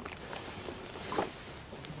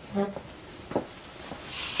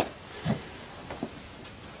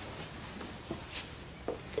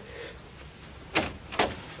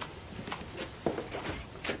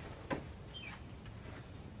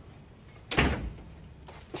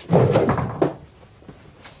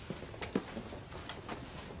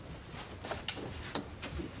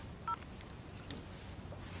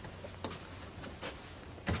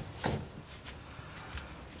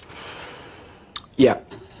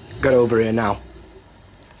 Get over here now.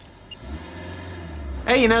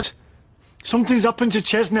 Hey, you know, something's happened to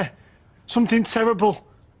Chesney. Something terrible.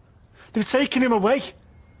 They've taken him away.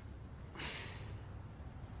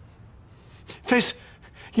 Fizz,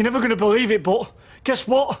 you're never going to believe it, but guess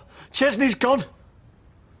what? Chesney's gone.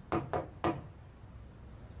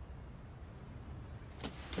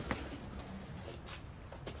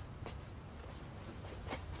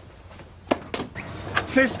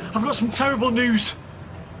 Fizz, I've got some terrible news.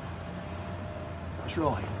 That's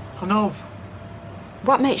right. I know.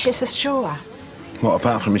 What makes you so sure? What,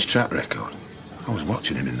 apart from his track record? I was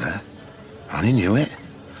watching him in there, and he knew it.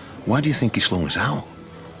 Why do you think he slung us out?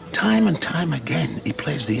 Time and time again, he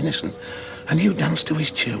plays the innocent, and you dance to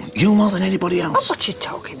his tune. You more than anybody else. What you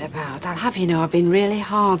talking about? I'll have you know I've been really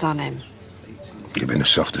hard on him. You've been as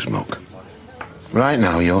soft as muck. Right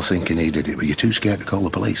now, you're thinking he did it, but you're too scared to call the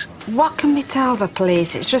police. What can we tell the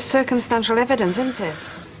police? It's just circumstantial evidence, isn't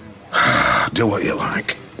it? Do what you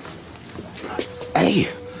like. Hey,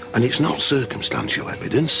 and it's not circumstantial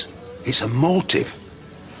evidence. It's a motive.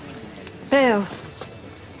 Bill,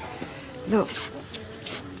 look,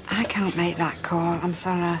 I can't make that call. I'm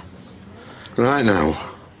sorry. Right now,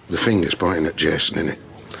 the finger's pointing at Jason, innit?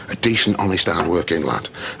 A decent, honest, hard-working lad.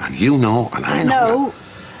 And you know, and I know. No.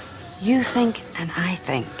 You think and I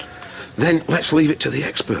think. Then let's leave it to the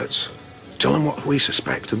experts. Tell them what we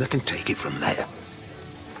suspect and they can take it from there.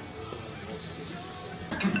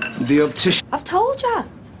 The optician... I've told you.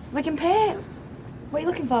 We can pay. What are you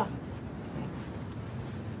looking for?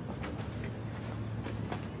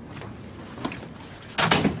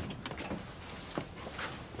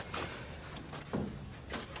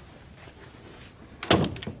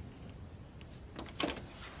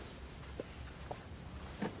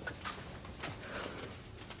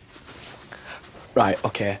 Right,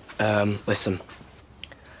 okay. Listen.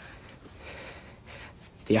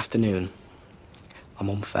 The afternoon, my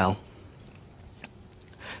mum fell.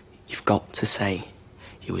 You've got to say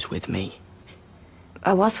you was with me.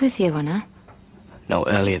 I was with you, wasn't I? No,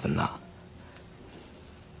 earlier than that.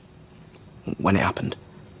 When it happened.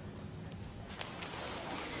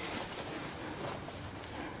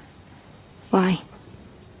 Why?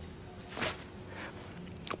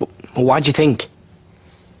 Well, why'd you think?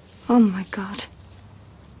 Oh, my God.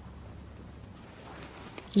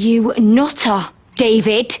 You nutter,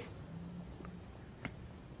 David.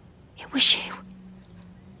 It was you.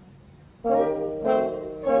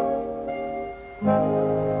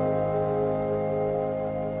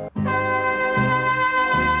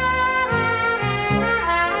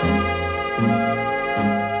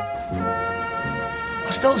 I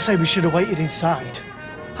still say we should have waited inside.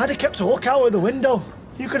 I'd have kept a lookout at the window.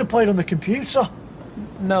 You could have played on the computer.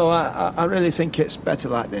 No, I really think it's better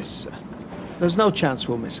like this. There's no chance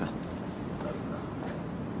we'll miss her.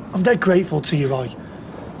 I'm dead grateful to you, Roy.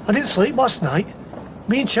 I didn't sleep last night.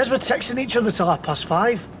 Me and Ches were texting each other till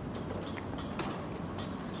 5:30.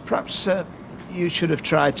 Perhaps you should have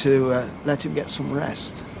tried to let him get some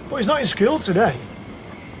rest. But he's not in school today.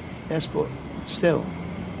 Yes, but still.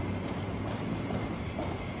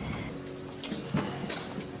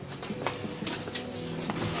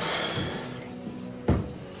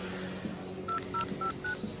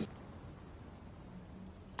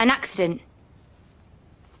 An accident.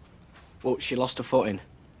 Well, she lost her footing.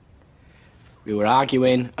 We were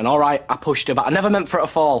arguing, and all right, I pushed her, but I never meant for her to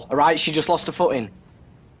fall, all right? She just lost her footing.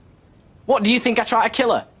 What, do you think I tried to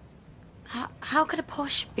kill her? How could a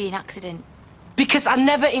push be an accident? Because I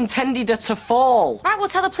never intended her to fall. Right, we'll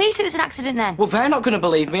tell the police it was an accident then. Well, they're not going to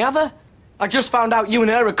believe me, are they? I just found out you and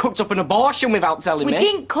her had cooked up an abortion without telling me. We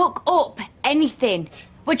didn't cook up anything.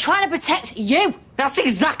 We're trying to protect you. That's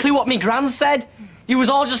exactly what me gran said. You was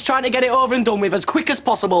all just trying to get it over and done with as quick as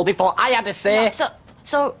possible before I had a say.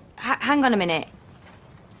 So, hang on a minute.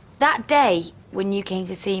 That day when you came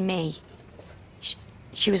to see me,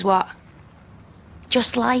 she was what?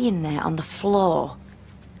 Just lying there on the floor.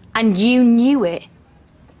 And you knew it.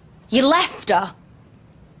 You left her.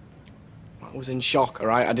 I was in shock, all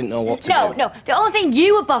right? I didn't know what to do. No. The only thing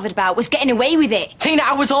you were bothered about was getting away with it. Tina,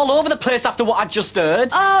 I was all over the place after what I'd just heard.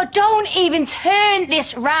 Oh, don't even turn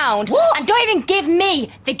this round. What? And don't even give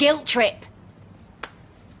me the guilt trip.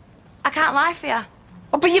 I can't lie for you.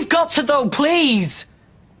 Oh, but you've got to, though, please.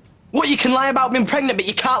 What, you can lie about being pregnant, but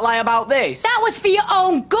you can't lie about this? That was for your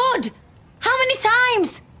own good. How many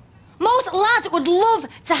times? Most lads would love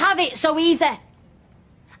to have it so easy.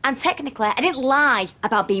 And technically, I didn't lie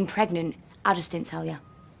about being pregnant. I just didn't tell you.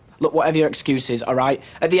 Look, whatever your excuse is, all right?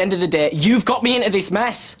 At the end of the day, you've got me into this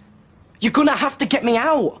mess. You're gonna have to get me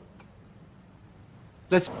out.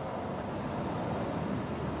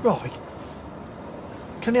 Roy,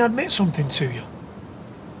 Can he admit something to you?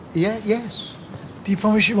 Yeah, yes. Do you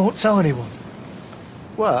promise you won't tell anyone?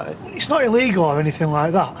 Well, It's not illegal or anything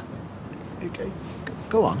like that. okay,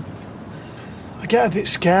 go on. I get a bit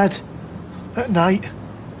scared. At night.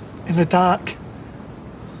 In the dark.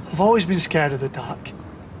 I've always been scared of the dark.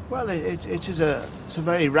 Well, it's a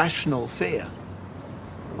very rational fear.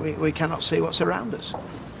 We cannot see what's around us.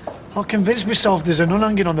 I'll convince myself there's a nun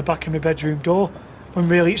hanging on the back of my bedroom door, when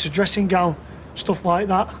really it's a dressing gown, stuff like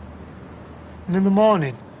that. And in the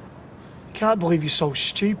morning, I can't believe you're so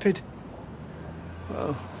stupid.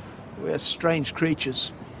 Well, we're strange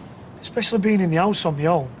creatures. Especially being in the house on my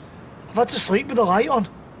own. I've had to sleep with the light on.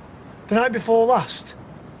 The night before last,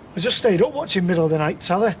 I just stayed up watching middle of the night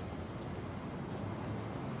telly.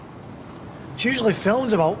 It's usually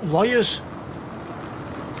films about lawyers.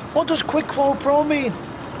 What does quid quo pro mean?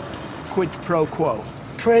 Quid pro quo.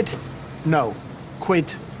 Prid? No.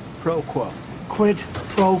 Quid pro quo. Quid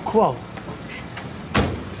pro quo.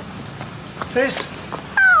 Fizz?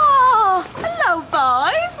 Oh, hello,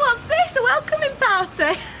 boys. What's this? A welcoming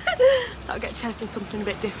party? I'll get Chesney something a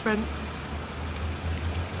bit different.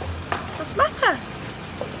 What's the matter?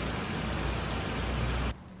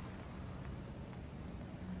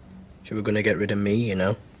 She was going to get rid of me, you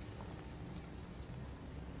know.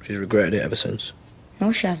 She's regretted it ever since.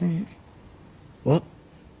 No, she hasn't. What?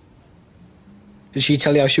 Did she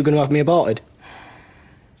tell you how she was going to have me aborted?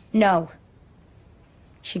 No.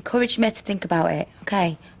 She encouraged me to think about it,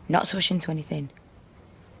 okay? Not to rush into anything.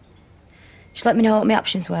 She let me know what my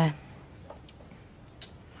options were.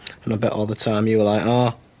 And I bet all the time you were like,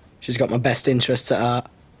 oh, she's got my best interests at heart.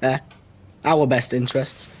 Eh? Our best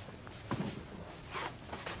interests.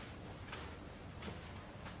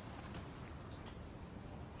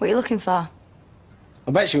 What are you looking for?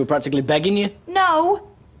 I bet she was practically begging you.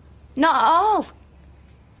 No, not at all.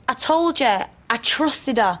 I told you, I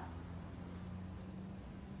trusted her.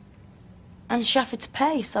 And she offered to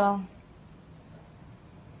pay, so...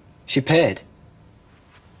 She paid?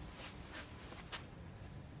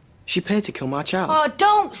 She paid to kill my child? Oh,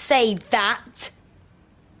 don't say that.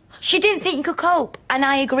 She didn't think you could cope, and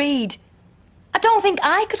I agreed. I don't think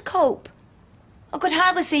I could cope. I could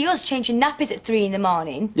hardly see us changing nappies at 3 in the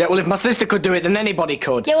morning. Yeah, well, if my sister could do it, then anybody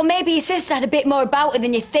could. Yeah, well, maybe your sister had a bit more about her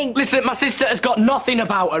than you think. Listen, my sister has got nothing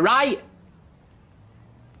about her, right?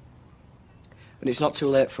 And it's not too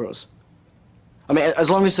late for us. I mean, as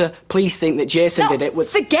long as the police think that Jason did it with...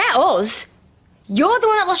 Forget us. You're the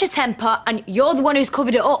one that lost your temper, and you're the one who's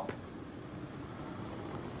covered it up.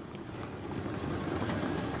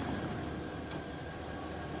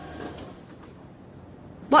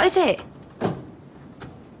 What is it?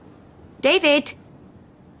 David?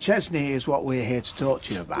 Chesney is what we're here to talk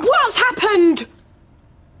to you about. What's happened?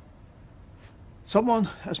 Someone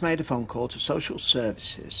has made a phone call to social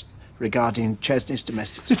services regarding Chesney's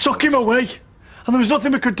domestic... They took him away, and there was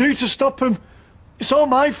nothing we could do to stop him. It's all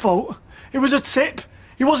my fault. It was a tip.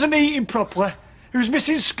 He wasn't eating properly. He was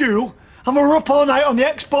missing school, and we were up all night on the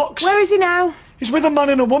Xbox. Where is he now? He's with a man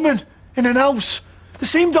and a woman in an house. They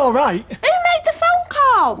seemed all right. Who made the phone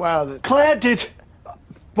call? Well, Claire did.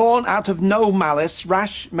 Born out of no malice,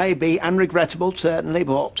 rash maybe, and regrettable certainly,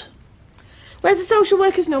 but... Where's the social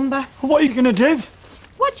worker's number? What are you going to do?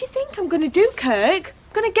 What do you think I'm going to do, Kirk?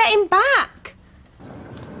 I'm going to get him back.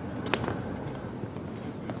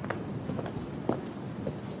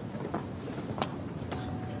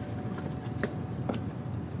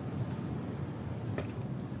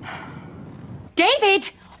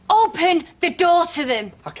 David, open the door to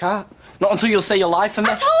them. I can't. Not until you'll say your life for me.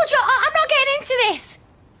 I told you, I'm not getting into this.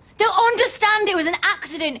 They'll understand it was an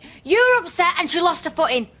accident. You're upset and she lost her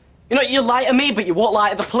footing. You know, you lie to me, but you won't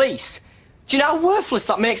lie to the police. Do you know how worthless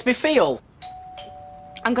that makes me feel?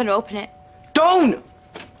 I'm going to open it. Don't!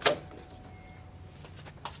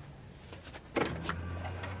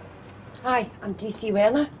 Hi, I'm DC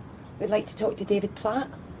Werner. We'd like to talk to David Platt.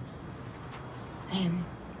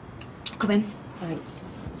 Come in. Thanks.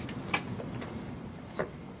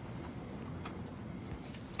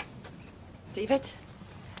 David,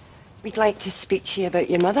 we'd like to speak to you about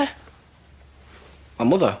your mother. My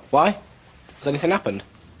mother? Why? Has anything happened?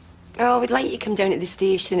 Oh, we'd like you to come down to the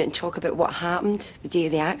station and talk about what happened the day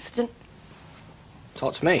of the accident.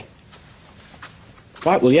 Talk to me.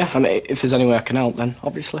 Right, well, yeah. I mean, if there's any way I can help, then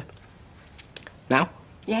obviously. Now?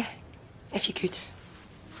 Yeah, if you could.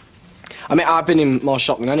 I mean, I've been in more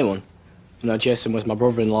shock than anyone. You know, Jason was my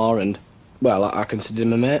brother-in-law and, well, I considered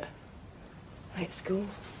him a mate. Let's go.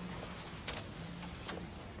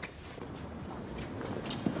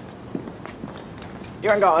 You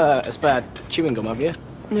ain't got a spare chewing gum, have you?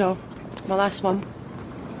 No, my last one.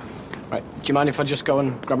 Right, do you mind if I just go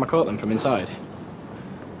and grab my coat then from inside?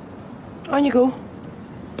 On you go.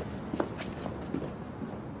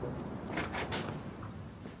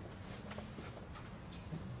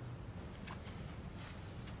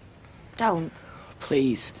 Don't.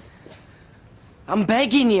 Please. I'm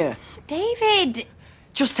begging you. David!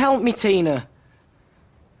 Just help me, Tina.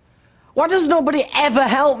 Why does nobody ever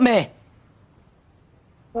help me?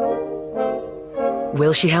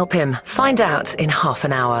 Will she help him? Find out in half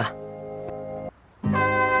an hour.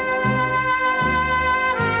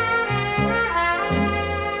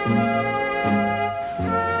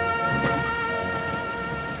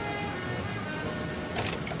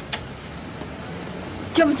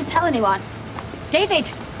 Do you want me to tell anyone?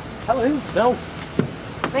 David! Tell who? No.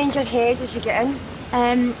 Mind your head as you get in.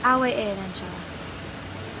 I'll wait here then, shall I?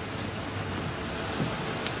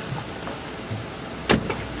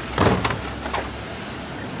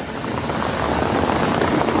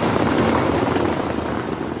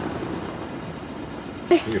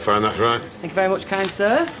 You find that's right? Thank you very much, kind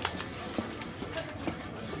sir.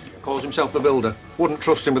 Calls himself the builder. Wouldn't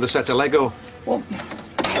trust him with a set of Lego. What?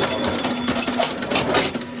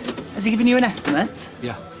 Has he given you an estimate?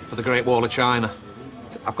 Yeah, for the Great Wall of China.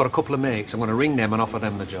 I've got a couple of mates. I'm going to ring them and offer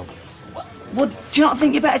them the job. Well, do you not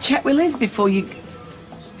think you better check with Liz before you...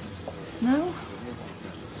 No?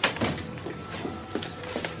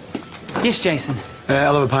 Yes, Jason.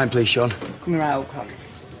 I'll have a pint, please, Sean. Coming right up, Cock.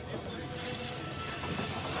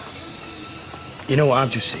 You know what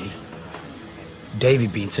I've just seen?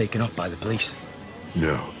 David being taken off by the police.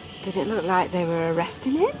 No. Did it look like they were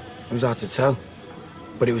arresting him? It was hard to tell.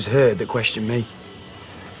 But it was her that questioned me.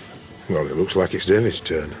 Well, it looks like it's David's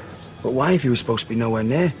turn. But why, if he was supposed to be nowhere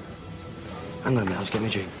near? Hang on a minute, I'll just get my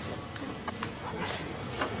drink.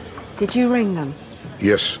 Did you ring them?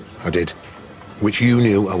 Yes, I did. Which you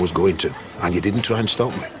knew I was going to, and you didn't try and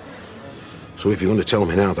stop me. So if you're going to tell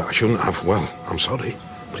me now that I shouldn't have, well, I'm sorry,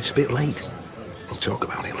 but it's a bit late. We'll talk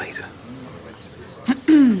about it later.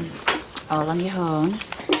 All on your own.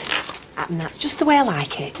 And that's just the way I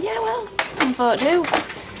like it. Yeah, well, some folk do.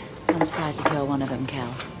 I'm surprised if you're one of them,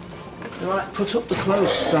 Kel. Right, put up the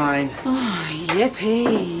close sign. Oh,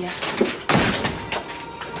 yippee.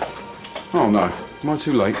 Oh, no. Am I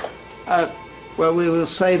too late? Well, we will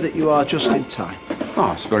say that you are just in time.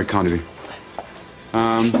 Oh, it's very kind of you.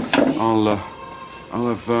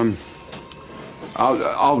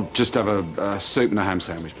 I'll just have a soup and a ham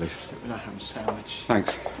sandwich, please. Soup and a ham sandwich.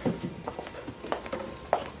 Thanks.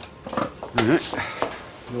 All right.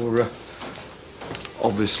 You're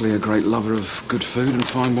obviously a great lover of good food and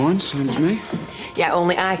fine wine, same as me. Yeah,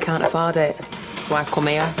 only I can't afford it. That's why I come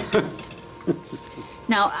here.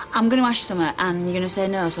 Now, I'm going to ask you something, and you're going to say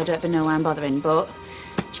no, so I don't even know why I'm bothering, but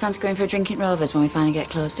do you fancy going for a drink at Rovers when we finally get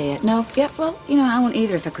closed here? No? Yep, well, you know, I wouldn't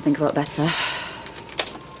either if I could think of it better.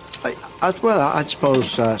 I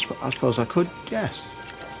suppose I could, yes.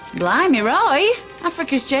 Blimey, Roy.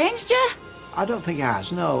 Africa's changed you. I don't think it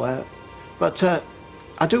has, no. But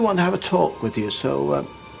I do want to have a talk with you, so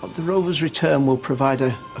the Rovers' return will provide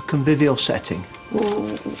a convivial setting. Well,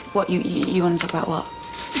 what, you want to talk about what?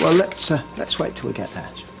 Well, let's wait till we get there.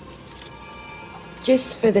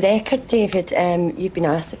 Just for the record, David, you've been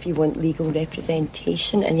asked if you want legal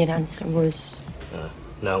representation, and your answer was...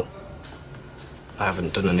 No. I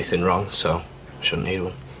haven't done anything wrong, so I shouldn't need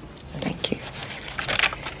one. Thank you.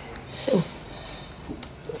 So,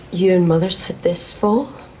 you and Mother's had this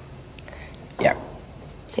fall? Yeah.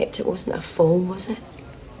 Except it wasn't a fall, was it?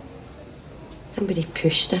 Somebody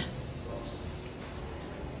pushed her.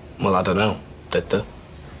 Well, I don't know. Did they?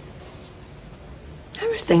 How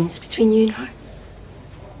are things between you and her?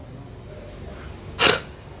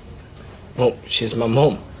 Well, she's my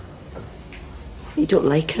mum. You don't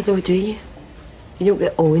like her, though, do you? You don't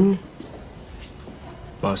get on.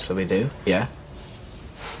 Mostly we do, yeah.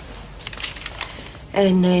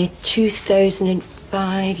 In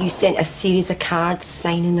 2005, you sent a series of cards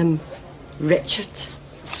signing them Richard.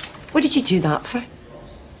 What did you do that for?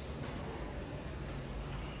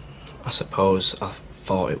 I suppose I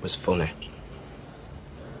thought it was funny.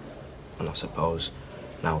 And I suppose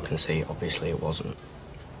now I can see, obviously, it wasn't.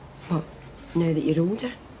 What, now that you're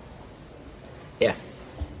older? Yeah.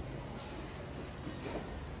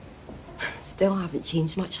 Still haven't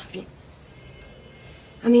changed much, have you?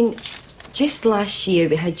 I mean, just last year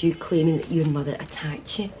we had you claiming that your mother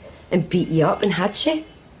attacked you and beat you up, and had she?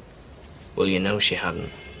 Well, you know she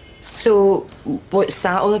hadn't. So, what's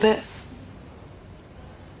that all about?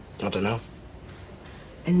 I don't know.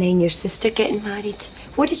 And then your sister getting married.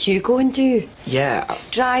 What did you go and do? Yeah.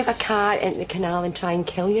 Drive a car into the canal and try and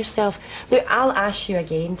kill yourself. Look, I'll ask you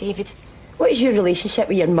again, David. What is your relationship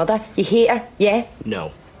with your mother? You hate her, yeah?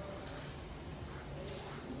 No.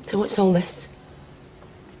 So what's all this?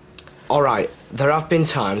 All right, there have been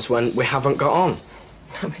times when we haven't got on.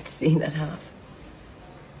 I would say there have.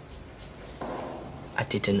 I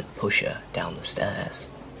didn't push her down the stairs.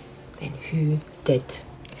 Then who did?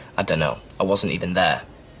 I don't know. I wasn't even there.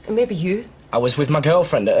 Maybe you. I was with my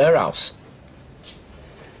girlfriend at her house.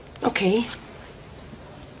 OK.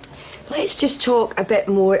 Let's just talk a bit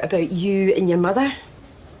more about you and your mother.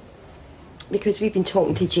 Because we've been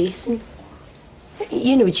talking to Jason.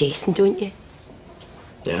 You know Jason, don't you?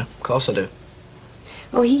 Yeah, of course I do.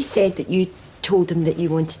 Well, he said that you told him that you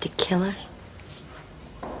wanted to kill her.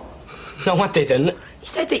 No, I didn't. He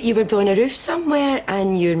said that you were on a roof somewhere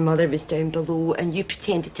and your mother was down below and you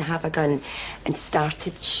pretended to have a gun and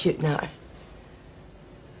started shooting at her.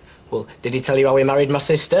 Well, did he tell you how he married my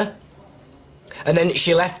sister? And then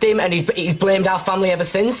she left him and he's blamed our family ever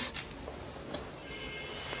since?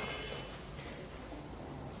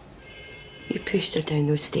 You pushed her down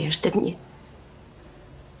those stairs, didn't you?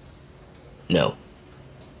 No.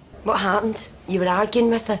 What happened? You were arguing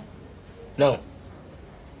with her? No.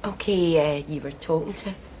 OK, you were talking to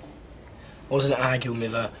her. I wasn't arguing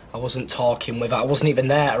with her. I wasn't talking with her. I wasn't even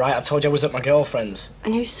there, right? I told you I was at my girlfriend's.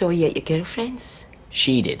 And who saw you at your girlfriend's?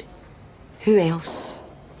 She did. Who else?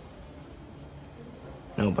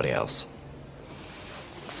 Nobody else.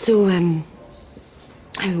 So,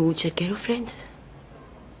 how old's your girlfriend?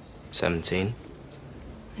 17.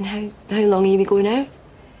 And how long have you been going out?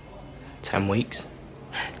 10 weeks.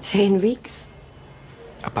 10 weeks?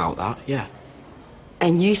 About that, yeah.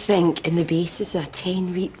 And you think, in the basis of a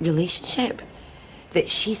 10-week relationship, that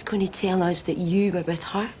she's going to tell us that you were with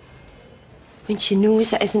her when she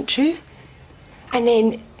knows it isn't true? And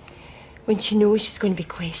then, when she knows she's going to be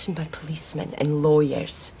questioned by policemen and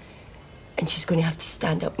lawyers, and she's going to have to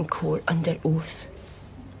stand up in court under oath.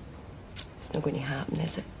 It's not going to happen,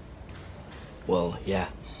 is it? Well, yeah.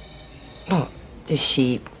 What? Does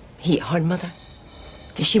she hate her mother?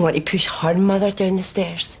 Does she want to push her mother down the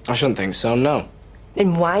stairs? I shouldn't think so, no.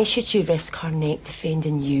 Then why should she risk her neck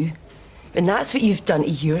defending you? When that's what you've done to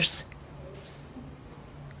yours.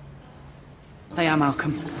 Hiya,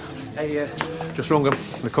 Malcolm. Hey, just rung them.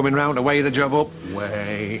 They're coming round to weigh the job up.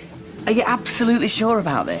 Way. Are you absolutely sure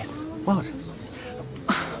about this? What?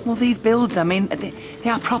 Well, these builds, I mean, they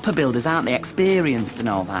are proper builders, aren't they? Experienced and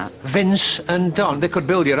all that. Vince and Don, they could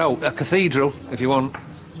build you out a cathedral if you want.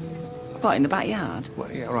 What, in the backyard?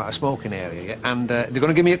 Well, yeah, right, a smoking area, yeah. And they're going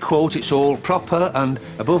to give me a quote. It's all proper and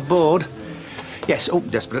above board. Yes, oh,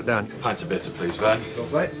 desperate, Dan. Pints of bitter, please, Van.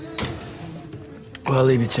 Lovely. Well, I'll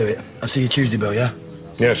leave you to it. I'll see you Tuesday, Bill, yeah?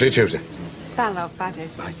 Yeah, see you Tuesday. Bye, love,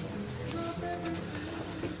 baddies. Bye.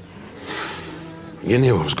 You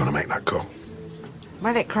knew I was going to make that call.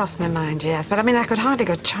 Well, it crossed my mind, yes. But, I mean, I could hardly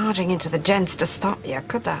go charging into the gents to stop you,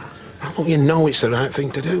 could I? Well, you know it's the right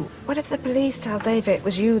thing to do. What if the police tell David it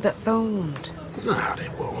was you that phoned? Nah, they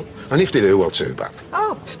won't. And if they do, well, too bad.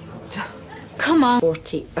 Oh, Come on.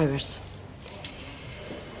 40 hours.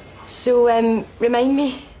 So, remind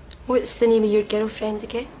me, what's the name of your girlfriend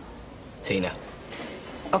again? Tina.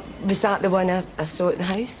 Oh, was that the one I saw at the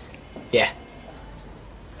house? Yeah.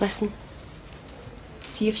 Listen.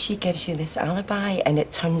 See if she gives you this alibi and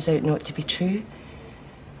it turns out not to be true.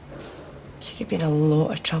 She could be in a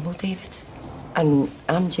lot of trouble, David. And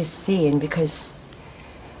I'm just saying because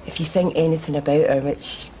if you think anything about her,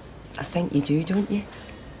 which I think you do, don't you?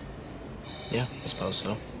 Yeah, I suppose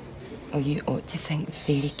so. Oh, you ought to think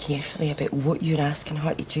very carefully about what you're asking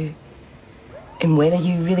her to do and whether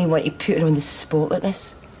you really want to put her on the spot like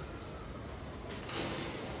this.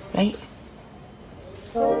 Right?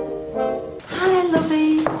 Hi,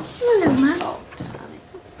 lovey. Hello, man.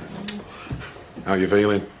 How you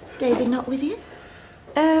feeling? David not with you?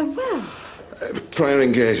 Well, Prior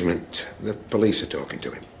engagement. The police are talking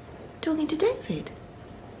to him. talking to David.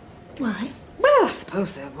 Why? Well, I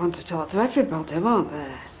suppose they'll want to talk to everybody, won't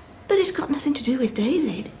they? But it's got nothing to do with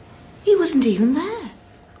David. He wasn't even there.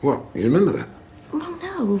 What? You remember that? Well,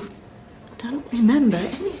 no. I don't remember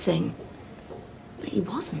anything. But he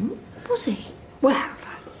wasn't, was he? Well,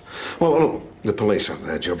 Well, look, the police have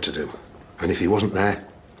their job to do. And if he wasn't there,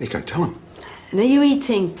 he can tell them. and are you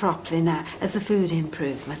eating properly now? Has the food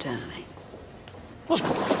improved, my darling?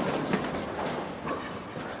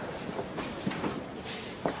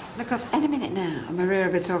 Because any minute now, Maria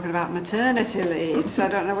will be talking about maternity leave, so I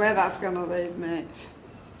don't know where that's going to leave me.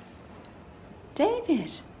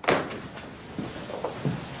 David.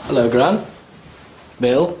 Hello, Gran.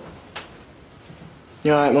 Bill.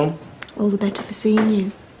 You all right, Mum? All the better for seeing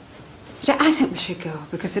you. Yeah, I think we should go,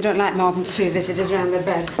 because they don't like more than 2 visitors round their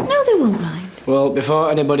bed. No, they won't mind. Well,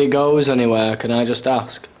 before anybody goes anywhere, can I just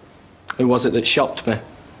ask? Who was it that shocked me?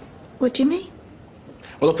 What do you mean?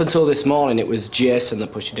 Well, up until this morning, it was Jason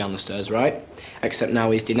that pushed you down the stairs, right? Except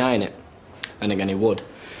now he's denying it. Then again, he would.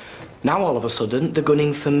 Now, all of a sudden, they're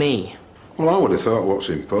gunning for me. Well, I would have thought what's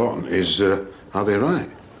important is, are they right?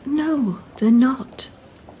 No, they're not.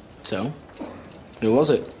 So? Who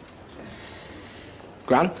was it?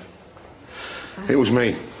 Gran? It was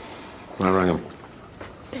me. I rang him.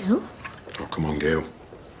 Bill? Oh, come on, Gail.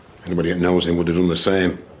 Anybody that knows him would have done the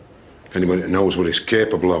same. Anybody that knows what he's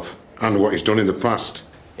capable of and what he's done in the past.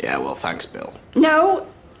 Yeah, well, thanks, Bill. No,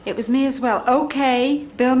 it was me as well. OK,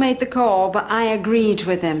 Bill made the call, but I agreed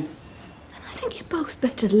with him. I think you both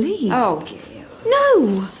better leave. Oh, Gail.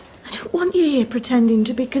 No! I don't want you here pretending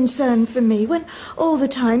to be concerned for me when all the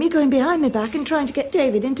time you're going behind my back and trying to get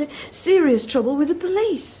David into serious trouble with the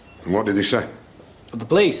police. And what did he say? The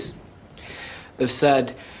police? They've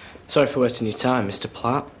said, sorry for wasting your time, Mr.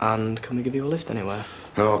 Platt, and can we give you a lift anywhere?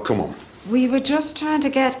 Oh, come on. We were just trying to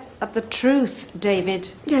get at the truth,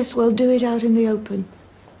 David. Yes, well, do it out in the open,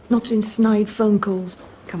 not in snide phone calls.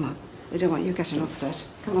 Come on, we don't want you getting upset.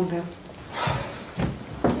 Come on, Bill.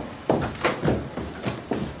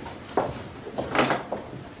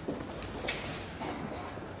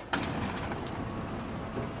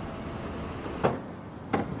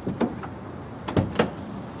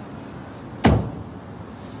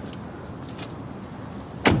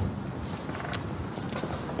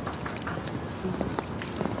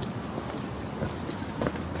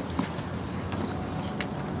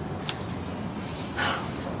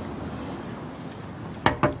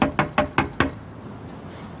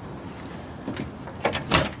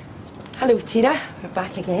 Hello, Tina. We're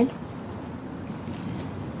back again.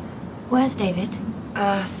 Where's David?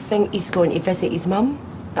 I think he's going to visit his mum.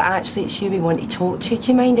 But actually, it's you we want to talk to.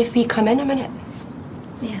 Do you mind if we come in a minute?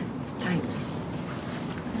 Yeah. Thanks.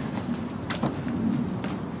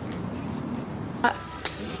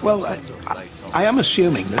 Well, I am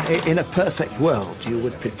assuming that in a perfect world you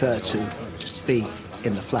would prefer to be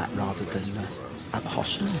in the flat rather than at the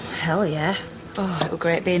hostel. Hell yeah. Oh, it was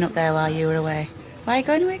great being up there while you were away. Why are you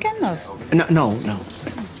going away again, love? No.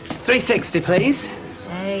 360, please.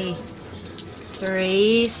 Hey.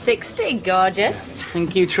 360, gorgeous.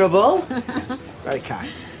 Thank you, Trouble. Very kind.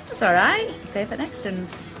 That's all right. You pay for next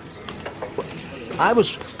ones. I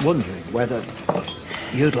was wondering whether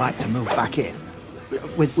you'd like to move back in,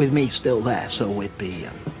 with me still there, so we'd be...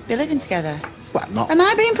 Be living together? Well, not... Am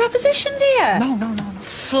I being propositioned here? No.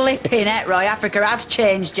 Flipping it, Roy. Africa has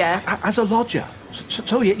changed you. As a lodger.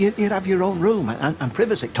 So you'd have your own room and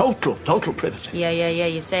privacy. Total privacy. Yeah.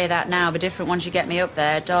 You say that now, but different once you get me up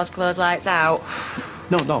there. Doors closed, lights out.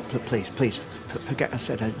 No, please. Forget I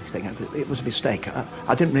said anything. It was a mistake.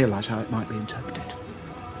 I didn't realise how it might be interpreted.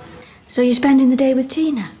 So you're spending the day with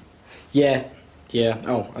Tina? Yeah.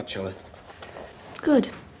 Oh, actually. Good.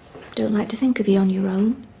 Don't like to think of you on your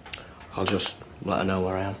own. I'll just let her know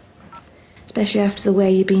where I am. Especially after the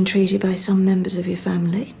way you've been treated by some members of your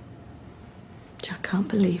family. I can't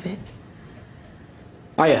believe it.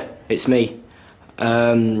 Hiya, it's me.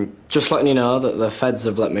 Just letting you know that the feds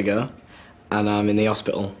have let me go, and I'm in the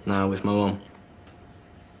hospital now with my mum.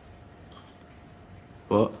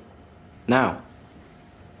 What? Now?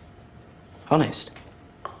 Honest?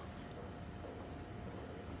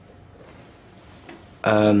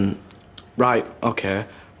 Right, okay.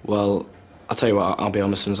 Well, I'll tell you what, I'll be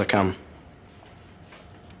home as soon as I can.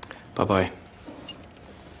 Bye-bye.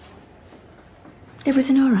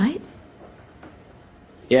 Everything all right?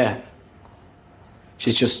 Yeah.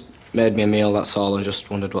 She's just made me a meal, that's all, and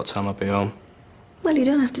just wondered what time I'd be home. Well, you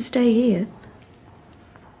don't have to stay here.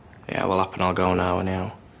 Yeah, well, up and I'll go now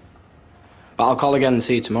anyhow. But I'll call again and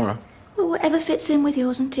see you tomorrow. Well, whatever fits in with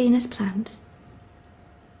yours and Tina's plans.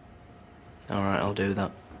 All right, I'll do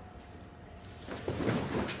that.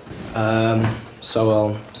 So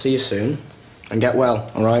I'll see you soon. And get well,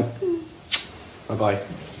 all right? Bye-bye.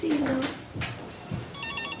 See you, love.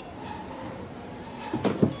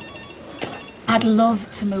 I'd love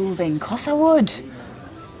to move in, 'course I would. So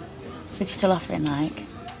if you're still offering, like...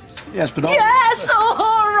 Yes, but... Yes!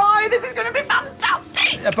 Oh, Roy, this is going to be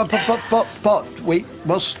fantastic! But we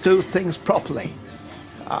must do things properly.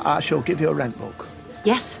 I shall give you a rent book.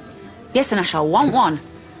 Yes, and I shall want one.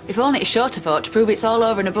 If only to show to folk to prove it's all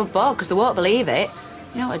over and above board, because they won't believe it.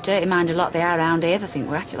 You know what a dirty-minded lot they are around here. They think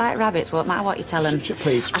we're at it like rabbits, won't matter what you tell them.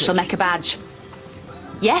 Please. I shall make a badge.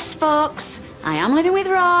 Yes, folks, I am living with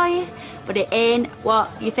Roy, but it ain't what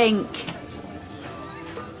you think.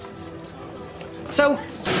 So...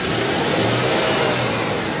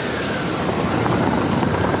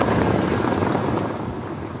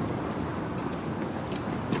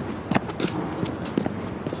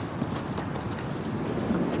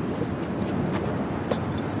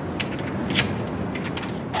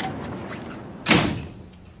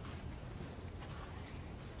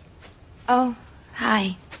 Oh,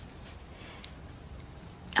 hi.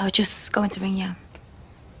 I was just going to ring you.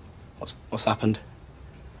 What's happened?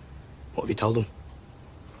 What have you told them?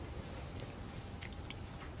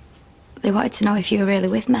 They wanted to know if you were really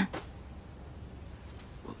with me.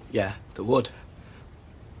 Yeah, they would.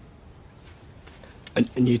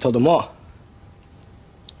 And you told them what?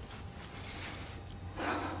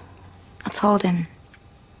 I told him.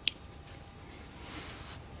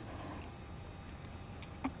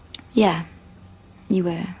 Yeah, you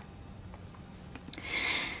were.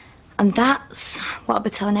 And that's what I'll be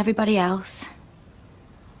telling everybody else.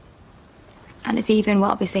 And it's even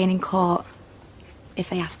what I'll be saying in court,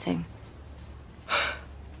 if I have to.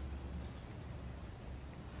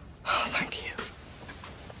 Oh, thank you.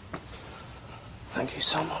 Thank you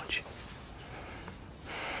so much.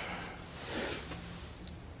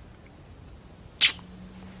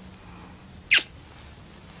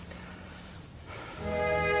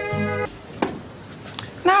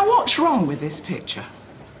 Now, what's wrong with this picture?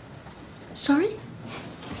 Sorry?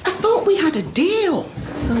 I thought we had a deal.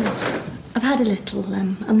 Oh, I've had a little.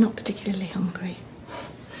 I'm not particularly hungry.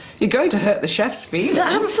 You're going to hurt the chef's feelings. But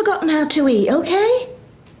I haven't forgotten how to eat, okay?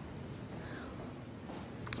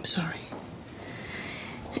 I'm sorry.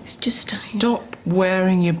 It's just... Stop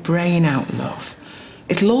wearing your brain out, love.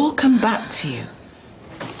 It'll all come back to you.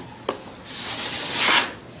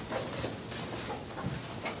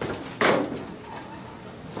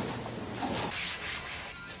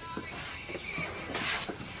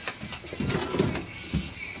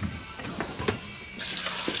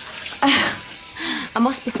 I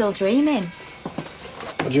must be still dreaming.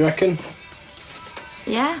 What do you reckon?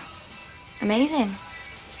 Yeah. Amazing.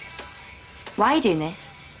 Why are you doing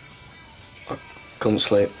this? I couldn't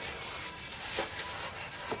sleep.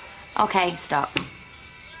 Okay, stop.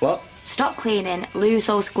 What? Stop cleaning, lose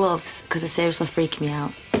those gloves, because they're seriously freaking me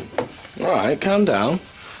out. All right, calm down.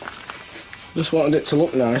 Just wanted it to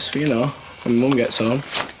look nice for, you know, when Mum gets home.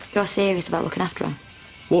 You're serious about looking after her?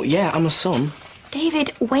 Well, yeah, I'm a son.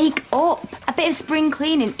 David, wake up. A bit of spring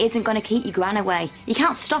cleaning isn't going to keep your gran away. You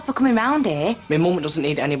can't stop her coming round here. My mum doesn't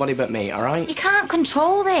need anybody but me, all right? You can't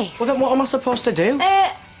control this. Well, then what am I supposed to do?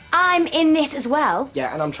 I'm in this as well.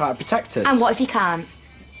 Yeah, and I'm trying to protect us. And what if you can't?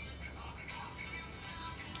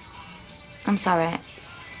 I'm sorry.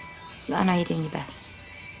 I know you're doing your best.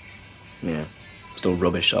 Yeah, still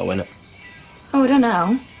rubbish though, innit? Oh, I don't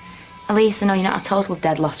know. At least I know you're not a total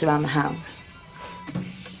dead loss around the house.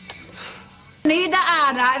 Need that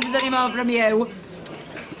hard out if there's any more from you.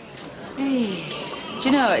 Hey, do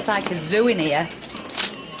you know, it's like a zoo in here.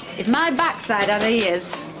 If my backside had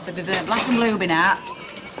ears, they'd be burnt black and blue by now.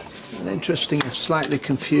 An interesting, slightly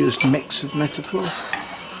confused mix of metaphors.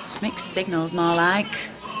 Mixed signals, more like.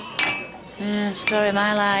 Yeah, story of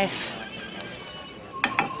my life.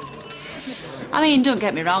 I mean, don't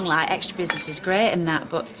get me wrong, like, extra business is great and that,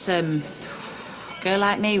 but, girl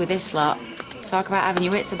like me with this lot, talk about having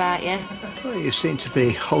your wits about you. Well, you seem to be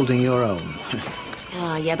holding your own.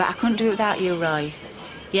 Oh, yeah, but I couldn't do it without you, Roy.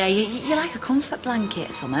 Yeah, you're like a comfort blanket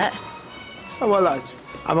or something. Oh, well,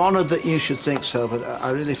 I'm honoured that you should think so, but I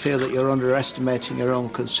really feel that you're underestimating your own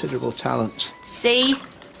considerable talents. See?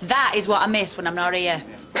 That is what I miss when I'm not here.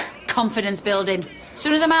 Confidence building. As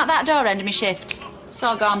soon as I'm out that door end of my shift, it's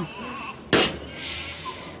all gone.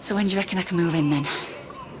 So when do you reckon I can move in, then?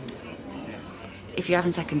 If you're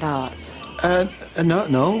having second thoughts.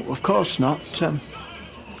 No, of course not.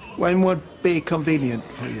 When would be convenient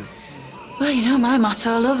for you? Well, you know my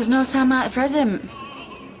motto, love, there's no time like the present.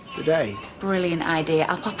 Today? Brilliant idea.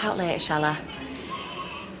 I'll pop out later, shall I?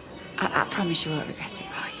 I promise you won't regret it,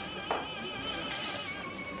 Roy.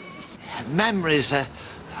 Memories are...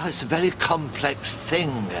 Oh, it's a very complex thing,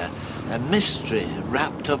 a mystery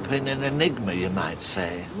wrapped up in an enigma, you might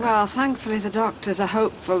say. Well, thankfully the doctors are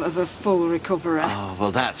hopeful of a full recovery. Oh,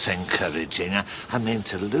 well, that's encouraging. I mean,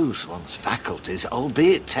 to lose one's faculties,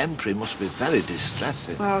 albeit temporary, must be very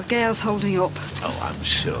distressing. Well, Gail's holding up. Oh, I'm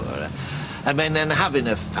sure. I mean, and having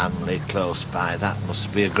a family close by, that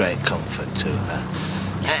must be a great comfort to her.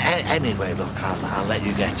 Anyway, look, I'll let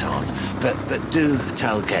you get on. But do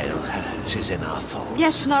tell Gail she's in our thoughts.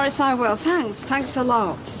 Yes, Norris, I will. Thanks a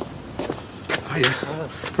lot. Hiya.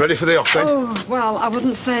 Ready for the off, then? Oh, well, I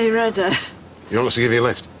wouldn't say ready. You want us to give you a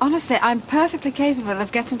lift? Honestly, I'm perfectly capable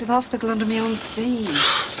of getting to the hospital under my own steam.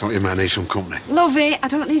 Thought you might need some company. Lovey, I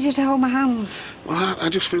don't need you to hold my hand. Well, I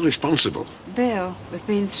just feel responsible. Bill, we've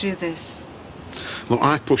been through this. Look,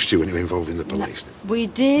 I pushed you into involving the police. We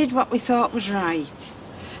did what we thought was right.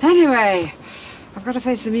 Anyway, I've got to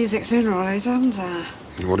face the music sooner or later, haven't I?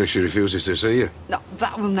 What if she refuses to see you? No,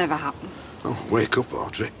 that will never happen. Oh, wake up,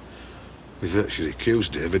 Audrey. We virtually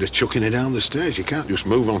accused David of chucking it down the stairs. You can't just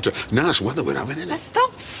move on to nice weather we're having, innit?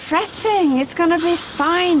 Stop fretting. It's gonna be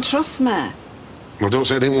fine, trust me. Well, don't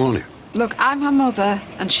say I didn't warn you. Look, I'm her mother,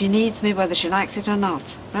 and she needs me whether she likes it or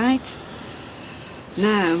not, right?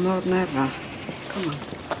 Now, more than ever. Come on.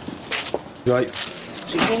 Right.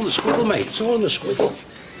 See, it's all in the squiggle, mate. It's all in the squiggle.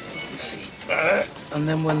 See, and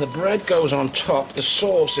then when the bread goes on top, the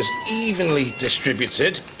sauce is evenly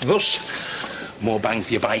distributed. Thus, more bang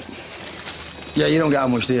for your bite. Yeah, you don't get how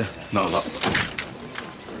much, do you? Not a lot.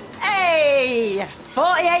 Hey!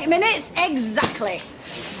 48 minutes exactly.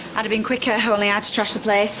 I'd have been quicker, only I had to trash the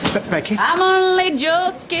place. Becky? I'm only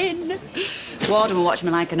joking. Warden will watch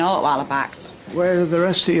me like an oat while I packed. Where are the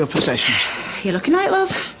rest of your possessions? You looking like,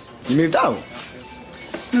 love? You moved out?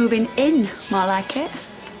 Moving in, more like it.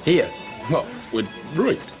 Here? What, with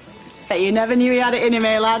Roy? Bet you never knew he had it in him,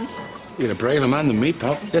 eh, lads? You're a braver man than me,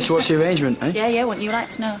 pal. Yes, what's the arrangement, eh? Yeah, wouldn't you like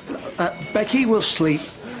to know? Becky will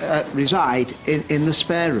reside in the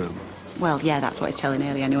spare room. Well, yeah, that's what he's telling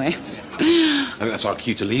Haley anyway. I think that's our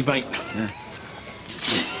cue to leave, mate. Yeah.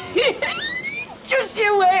 Just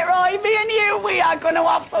you wait, Roy. Me and you, we are going to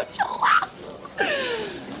have such a laugh.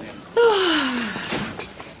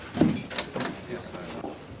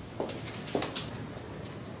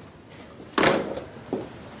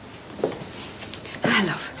 Hi,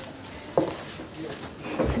 love.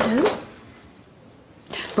 Hello?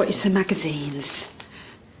 Brought you some magazines.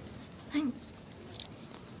 Thanks.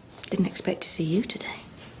 Didn't expect to see you today.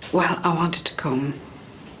 Well, I wanted to come.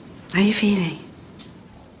 How are you feeling?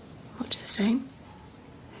 Much the same.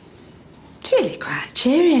 It's really quite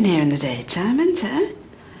cheery in here in the daytime, isn't it?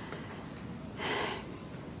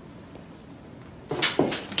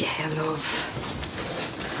 Gail, love.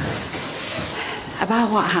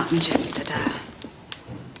 About what happened yesterday.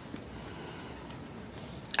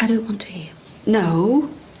 I don't want to hear. No,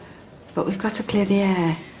 but we've got to clear the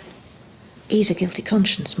air. He's a guilty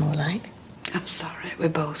conscience, more like. I'm sorry, we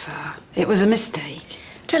both are. It was a mistake.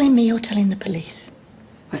 Telling me or telling the police?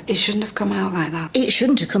 Well, it shouldn't have come out like that. It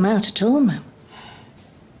shouldn't have come out at all, ma'am.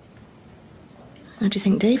 How do you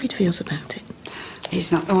think David feels about it?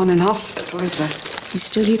 He's not the one in hospital, is he? He's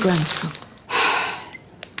still your grandson.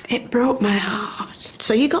 It broke my heart.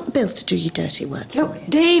 So you got Bill to do your dirty work Look, for you?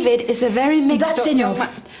 David is a very mixed That's up young enough.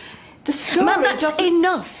 man. The story Ma'am, that's doesn't...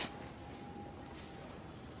 enough.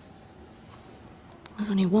 There's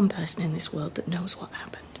only one person in this world that knows what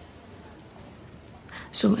happened.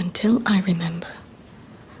 So until I remember,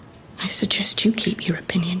 I suggest you keep your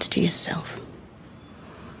opinions to yourself.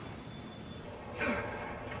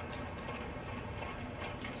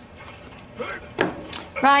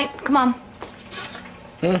 Right, come on.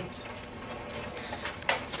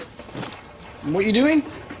 What are you doing?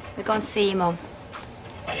 We're going to see your mum.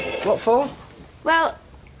 What for? Well,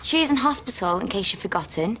 she's in hospital, in case you've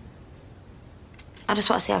forgotten. I just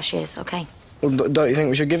want to see how she is, OK? Well, don't you think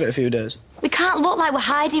we should give it a few days? We can't look like we're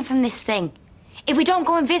hiding from this thing. If we don't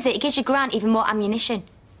go and visit, it gives your Grant even more ammunition.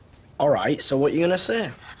 All right, so what are you going to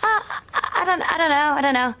say? I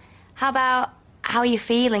don't know. How about, how are you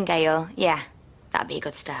feeling, Gail? Yeah, that'd be a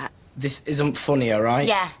good start. This isn't funny, all right?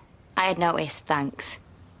 Yeah, I had noticed, thanks.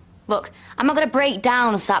 Look, I'm not going to break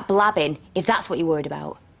down and start blabbing if that's what you're worried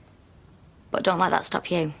about. But don't let that stop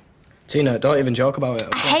you. Tina, don't even joke about it.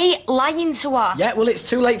 I hate lying to her. Yeah, well, it's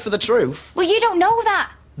too late for the truth. Well, you don't know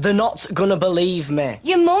that. They're not gonna believe me.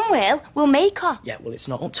 Your mum will. We'll make her. Yeah, well, it's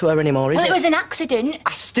not up to her anymore, is it? Well, it was an accident.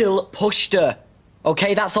 I still pushed her.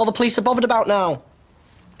 OK, that's all the police are bothered about now.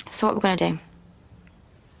 So what we're going to do?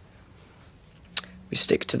 We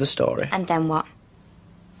stick to the story. And then what?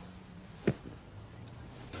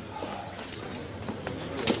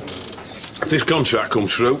 If this contract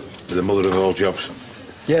comes through, you're the mother of all jobs.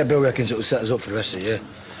 Yeah, Bill reckons it'll set us up for the rest of the year.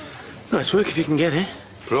 Nice work if you can get it.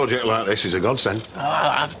 Project like this is a godsend. Oh,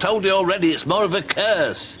 I've told you already, it's more of a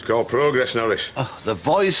curse. It's called progress, Norris. Oh, the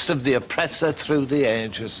voice of the oppressor through the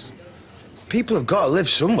ages. People have got to live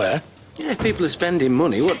somewhere. Yeah, if people are spending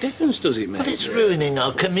money, what difference does it make? But it's ruining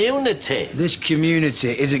our community. This community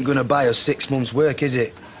isn't going to buy us 6 months' work, is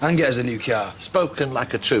it? And get us a new car. Spoken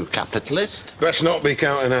like a true capitalist. Let's not be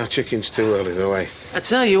counting our chickens too early, though, eh? I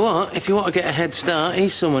tell you what, if you want to get a head start,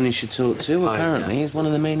 he's someone you should talk to. Apparently, he's one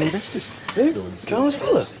of the main investors. Who? Carl's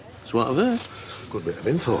fella? That's what I've heard. Good bit of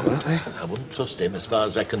info, that, eh? I wouldn't trust him as far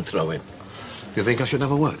as I can throw him. You think I should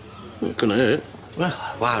have a word? It couldn't hurt.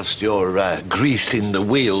 Well, whilst you're greasing the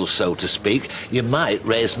wheels, so to speak, you might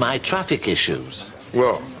raise my traffic issues.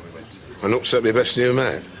 What? And upset me best new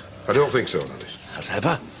mate? I don't think so, Norris. As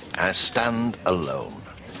ever, I stand alone.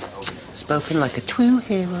 Spoken like a true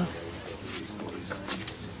hero.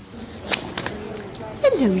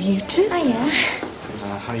 Hello, you two. Hiya.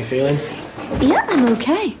 How are you feeling? Yeah, I'm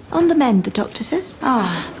okay. On the mend, the doctor says.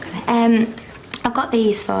 Oh, that's good. I've got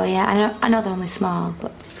these for you. I know they're only small,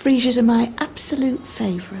 but... Freesias are my absolute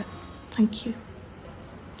favourite. Thank you.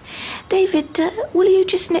 David, will you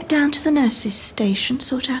just nip down to the nurses' station,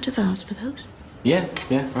 sort out a vase for those? Yeah,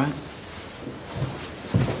 right.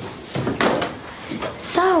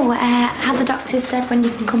 So, have the doctors said when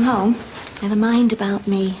you can come home? Never mind about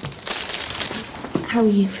me. How are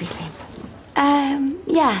you feeling?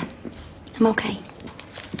 Yeah. I'm okay.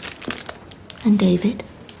 And David?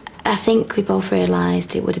 I think we both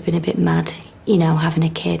realised it would have been a bit mad, you know, having a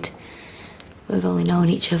kid. We've only known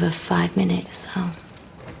each other 5 minutes, so...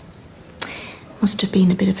 Must have been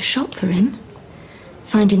a bit of a shock for him,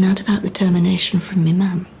 finding out about the termination from me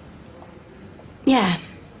mum. Yeah,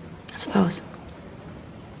 I suppose.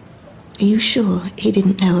 Are you sure he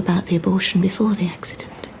didn't know about the abortion before the accident?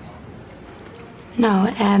 No,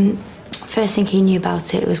 first thing he knew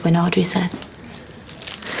about it was when Audrey said.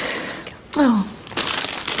 Oh,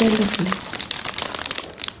 they're lovely.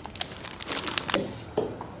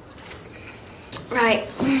 Right,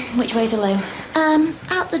 which way's the loo?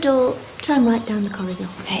 Out the door. Turn right down the corridor.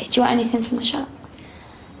 Okay, do you want anything from the shop?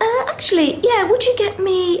 Actually, yeah, would you get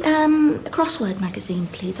me a crossword magazine,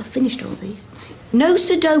 please? I've finished all these. No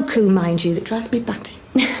Sudoku, mind you, that drives me batty.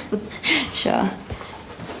 Sure.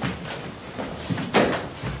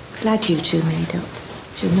 Glad you two made up.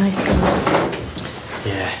 She's a nice girl.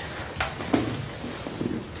 Yeah.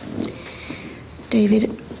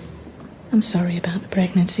 David, I'm sorry about the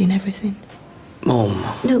pregnancy and everything. Mum.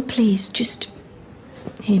 No, please, just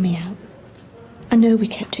hear me out. I know we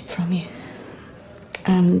kept it from you.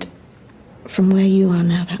 And from where you are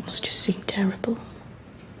now, that must just seem terrible.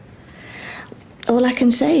 All I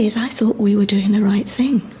can say is I thought we were doing the right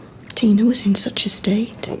thing. Tina was in such a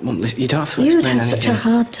state. Mum, listen, you don't have to You'd explain had anything. such a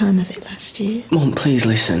hard time of it last year. Mum, please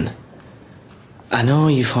listen. I know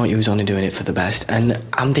you thought you was only doing it for the best, and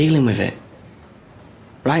I'm dealing with it.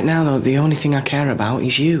 Right now, though, the only thing I care about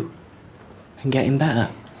is you. And getting better.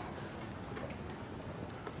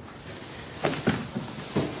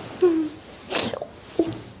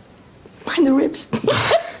 Mind the ribs.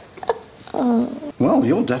 Oh. Well,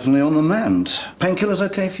 you're definitely on the mend. Painkillers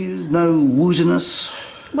okay for you? No wooziness?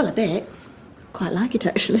 Well, a bit. Quite like it,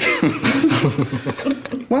 actually.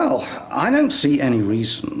 Well, I don't see any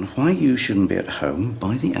reason why you shouldn't be at home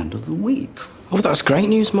by the end of the week. Oh, that's great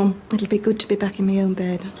news, Mum. It'll be good to be back in my own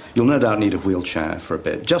bed. You'll no doubt need a wheelchair for a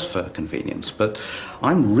bit, just for convenience, but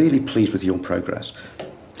I'm really pleased with your progress.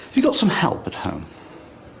 Have you got some help at home?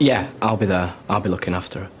 Yeah, I'll be there. I'll be looking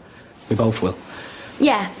after her. We both will.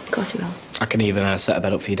 Yeah, of course we will. I can even set a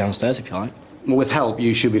bed up for you downstairs if you like. Well, with help,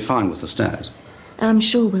 you should be fine with the stairs. I'm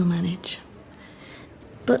sure we'll manage.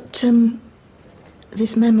 But,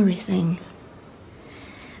 this memory thing...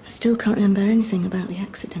 I still can't remember anything about the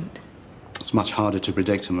accident. It's much harder to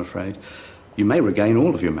predict, I'm afraid. You may regain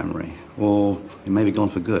all of your memory, or you may be gone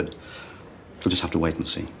for good. You'll just have to wait and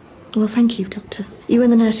see. Well, thank you, Doctor. You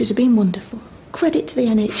and the nurses have been wonderful. Credit to the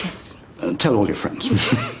NHS. Tell all your friends.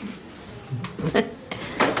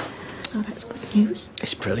 Oh, that's good news.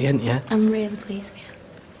 It's brilliant, yeah. I'm really pleased with you.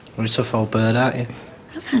 You're a tough old bird, aren't you?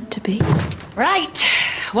 I've had to be. Right.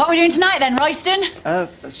 What are we doing tonight then, Royston?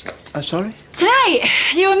 Sorry? Tonight,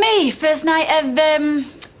 you and me, first night of,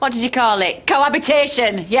 what did you call it?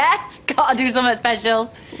 Cohabitation, yeah? Gotta do something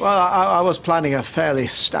special. Well, I was planning a fairly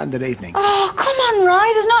standard evening. Oh, come on,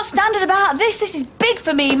 Roy. There's not standard about this. This is big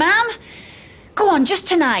for me, man. Go on, just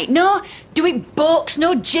tonight. No do it books,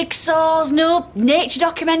 no jigsaws, no nature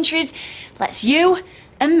documentaries. Let's you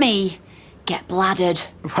and me get bladdered.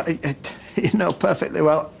 Well, you know perfectly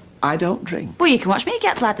well I don't drink. Well, you can watch me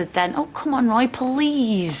get bladdered then. Oh, come on, Roy,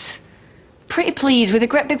 please. Pretty please, with a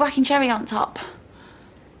great big whacking cherry on top.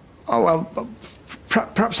 Oh, well,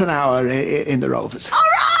 perhaps an hour in the Rovers. All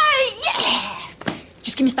right, yeah!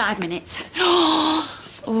 Just give me 5 minutes.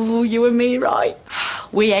 Oh, you and me, Roy.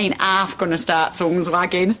 We ain't half gonna start tongues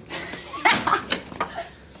wagging.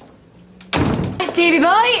 Stevie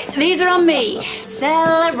boy, these are on me.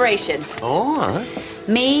 Celebration. All right.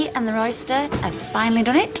 Me and the Royster have finally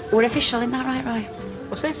done it. We're official, isn't that right, Roy?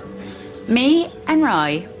 What's this? Me and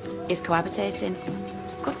Roy is cohabitating.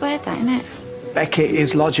 It's a good word, that, isn't it? Becky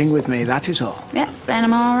is lodging with me, that is all. Yep, say no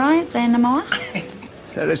more, Roy, say no more.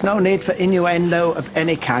 There is no need for innuendo of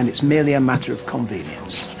any kind. It's merely a matter of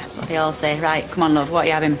convenience. That's what they all say. Right, come on, love, what are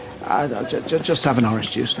you having? Just have an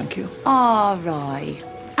orange juice, thank you. Oh, Roy,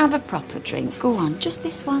 have a proper drink. Go on, just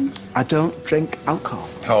this once. I don't drink alcohol.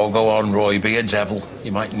 Oh, go on, Roy, be a devil.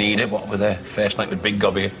 You might need it, what with a first night with Big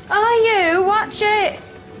Gobby. Are you? Watch it.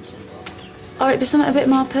 Or it'd be something a bit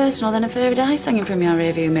more personal than a fairy dice hanging from your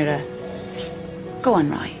rearview mirror. Go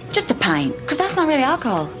on, Roy. Just a pint, because that's not really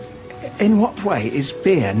alcohol. In what way is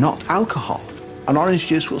beer not alcohol? An orange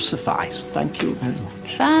juice will suffice. Thank you very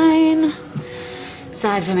much. Fine.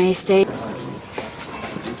 Side for me, Steve.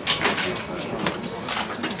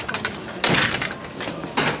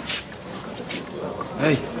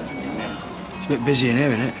 Hey, it's a bit busy in here,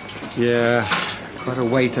 isn't it? Yeah, quite a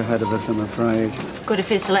wait ahead of us, I'm afraid. Good of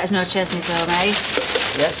his to let us know Chesney's home, eh?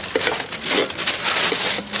 Yes.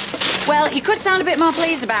 Well, you could sound a bit more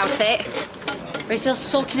pleased about it. But you're still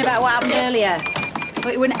sulking about what happened earlier.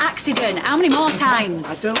 But it was an accident. How many more times?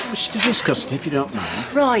 I don't wish to discuss it if you don't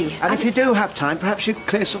mind. Roy. And if you do have time, perhaps you could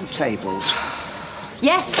clear some tables.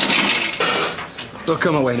 Yes. Look,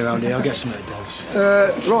 come away around here. I'll get some of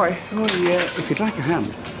those. Roy, if you'd like a hand.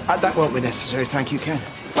 That won't be necessary, thank you, Ken.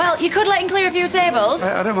 Well, you could let him clear a few tables.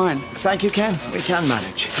 I don't mind. Thank you, Ken. We can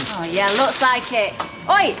manage. Oh, yeah, looks like it.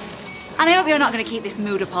 Oi! And I hope you're not going to keep this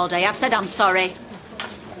mood up all day. I've said I'm sorry.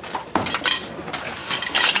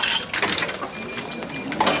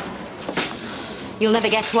 You'll never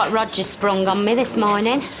guess what Roger sprung on me this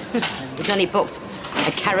morning. He's only booked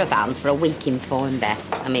a caravan for a week in Formby.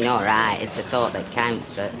 I mean, all right, it's the thought that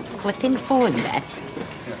counts, but flipping Formby.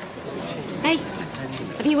 Hey,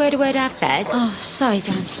 have you heard a word I've said? Oh, sorry,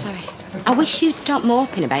 Jan, sorry. I wish you'd stop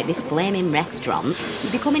moping about this flaming restaurant.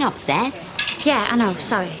 You're becoming obsessed. Yeah, I know,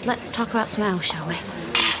 sorry. Let's talk about something else, shall we?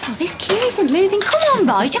 Oh, this queue isn't moving. Come on,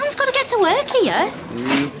 boy. Jan's got to get to work here.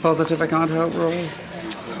 Positive I can't help, Roy?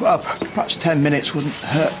 Well, perhaps 10 minutes wouldn't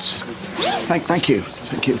hurt. Thank you.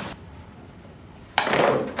 Thank you.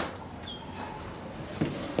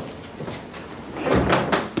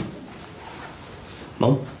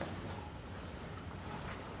 Mum?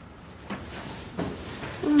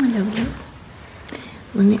 Hello,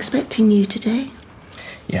 love. Wasn't expecting you today.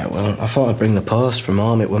 Yeah, well, I thought I'd bring the post from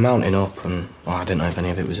home. It were mounting up, and I didn't know if any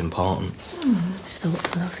of it was important. It's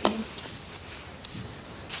thoughtful of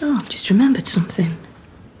you. Oh, I've just remembered something.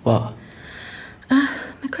 What?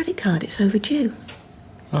 My credit card, it's overdue.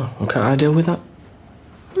 Oh, well, can't I deal with that?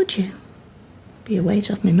 Would you? Be a weight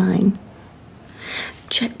off my mind.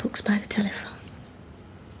 Checkbooks by the telephone.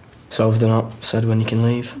 So have they not said when you can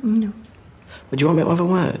leave? No. Would you want me to have a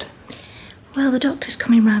word? Well, the doctor's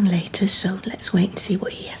coming round later, so let's wait and see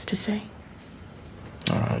what he has to say.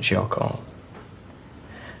 All right, it's your call.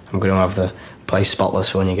 I'm going to have the place spotless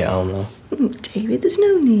for when you get home, though. David, there's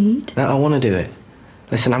no need. No, I want to do it.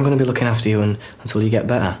 Listen, I'm going to be looking after you until you get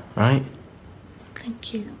better, right?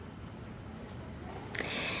 Thank you.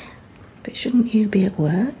 But shouldn't you be at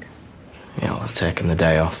work? Yeah, well, I've taken the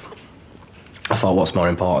day off. I thought, what's more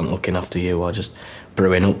important, looking after you or just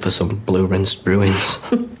brewing up for some blue-rinsed bruins?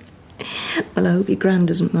 Well, I hope your gran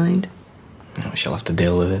doesn't mind. Yeah, we shall have to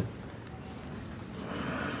deal with it.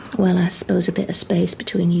 Well, I suppose a bit of space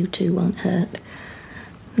between you two won't hurt.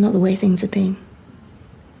 Not the way things have been.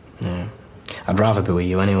 Yeah. I'd rather be with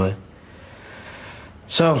you anyway.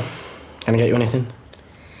 So, can I get you anything?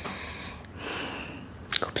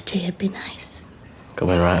 Cup of tea would be nice.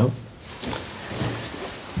 Coming right up.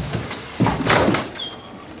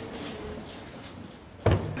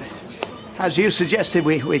 As you suggested,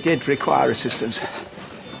 we did require assistance.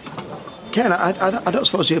 Ken, I don't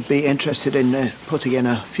suppose you'd be interested in putting in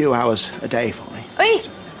a few hours a day for me? Oi!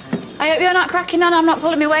 I hope you're not cracking on I'm not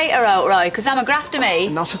pulling my waiter out, Roy, because I'm a grafter, me.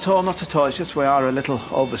 Not at all, not at all. It's just we are a little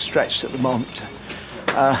overstretched at the moment.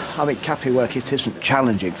 I mean, cafe work, it isn't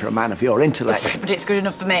challenging for a man of your intellect. But it's good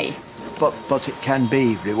enough for me. But it can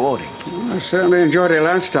be rewarding. I certainly enjoyed it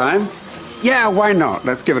last time. Yeah, why not?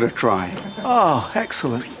 Let's give it a try. Oh,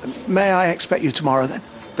 excellent. May I expect you tomorrow, then?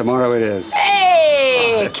 Tomorrow it is.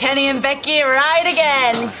 Hey! Kenny and Becky ride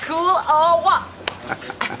again. Cool or what?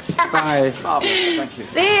 Bye. Marvellous, thank you.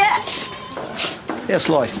 See ya. Yes,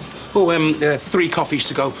 Lloyd. Oh, 3 coffees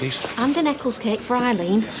to go, please. And an Eccles cake for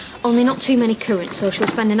Eileen. Only not too many currants, so she'll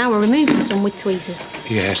spend an hour removing some with tweezers.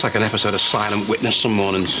 Yeah, it's like an episode of Silent Witness some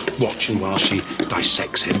mornings, watching while she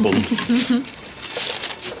dissects her bum.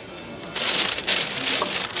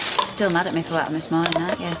 Still mad at me for what happened this morning,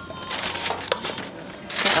 aren't you?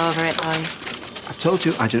 Get over it, boy. I told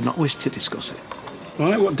you I do not wish to discuss it. All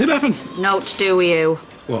right, what did happen? Not to do with you.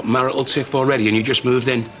 What, marital tiff already and you just moved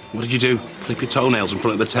in? What did you do? Clip your toenails in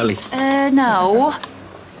front of the telly? No.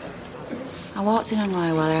 I walked in on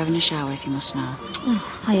Roy while they were having a shower, if you must know.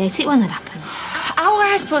 Oh, I hate it when that happens. How were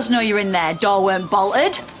I supposed to know you were in there? Door weren't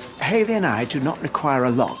bolted. Hayley and I do not require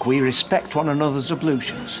a lock. We respect one another's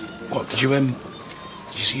ablutions. What, did you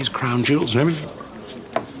see his crown jewels and everything?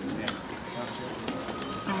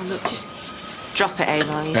 Oh, look, just Drop it,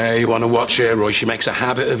 Aloy. Hey, you want to watch her, Roy? She makes a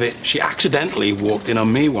habit of it. She accidentally walked in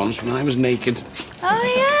on me once when I was naked.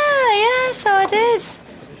 Oh, yeah, so I did.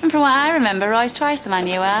 And from what I remember, Roy's twice the man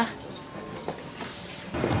you are.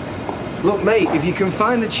 Look, mate, if you can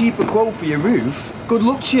find a cheaper quote for your roof, good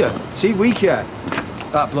luck to you. See, we care.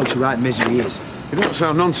 That bloke's a right misery, he is. You don't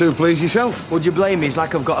sound none too pleased yourself. Would you blame me? It's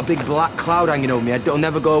like I've got a big black cloud hanging over me head that'll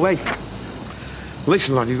never go away.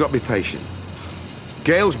 Listen, lad, you've got to be patient.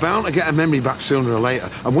 Gail's bound to get her memory back sooner or later.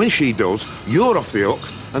 And when she does, you're off the hook,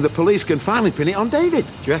 and the police can finally pin it on David.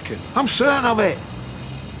 Do you reckon? I'm certain of it.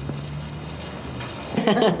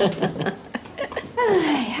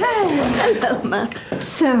 Hello, Ma.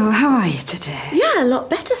 So, how are you today? Yeah, a lot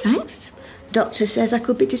better, thanks. Doctor says I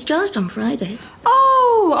could be discharged on Friday.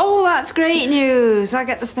 Oh, that's great news. I'll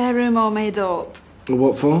get the spare room all made up.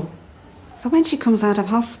 What for? For when she comes out of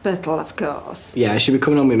hospital, of course. Yeah, she'll be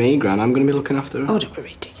coming on with me, Gran. I'm going to be looking after her. Oh, don't be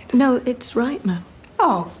ridiculous. No, it's right, Ma.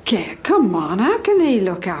 Oh, Gail, come on. How can he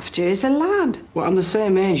look after you? He's a lad. Well, I'm the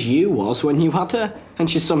same age you was when you had her, and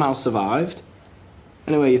she somehow survived.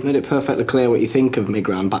 Anyway, you've made it perfectly clear what you think of me,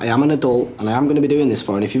 Gran, but I am an adult, and I am going to be doing this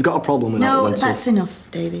for her, and if you've got a problem with No, that... that's enough,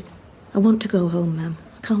 David. I want to go home, Ma'am.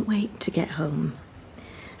 I can't wait to get home.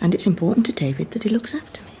 And it's important to David that he looks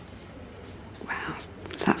after me. Well,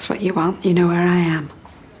 if that's what you want, you know where I am.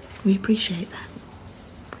 We appreciate that.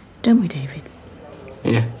 Don't we, David?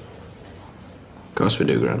 Yeah. Of course we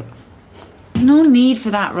do, Gran. There's no need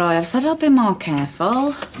for that, Roy. I've said I'll be more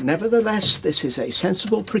careful. Nevertheless, this is a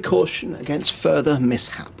sensible precaution against further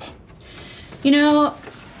mishap. You know...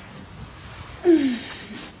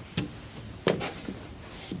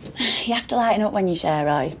 You have to lighten up when you share,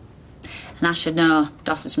 Roy. And I should know.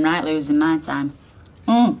 Doss was from right losing my time.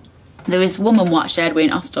 There was a woman what shared with in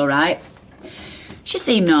hostel, right? She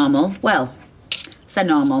seemed normal. Well, I said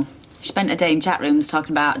normal. She spent a day in chat rooms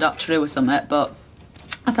talking about Doctor Who or something, but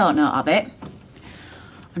I thought not of it.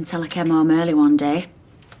 Until I came home early one day.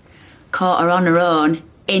 Caught her on her own,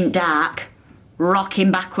 in dark,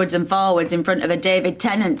 rocking backwards and forwards in front of a David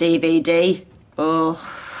Tennant DVD. Oh,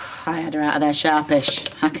 I had her out of there sharpish,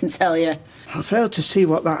 I can tell you. I fail to see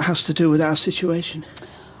what that has to do with our situation.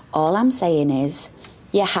 All I'm saying is,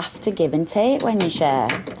 you have to give and take when you share.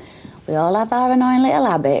 We all have our annoying little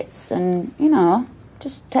habits and, you know,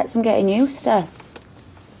 just take some getting used to.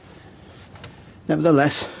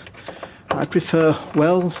 Nevertheless, I prefer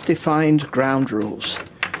well-defined ground rules.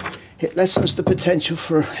 It lessens the potential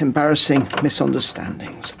for embarrassing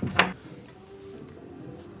misunderstandings.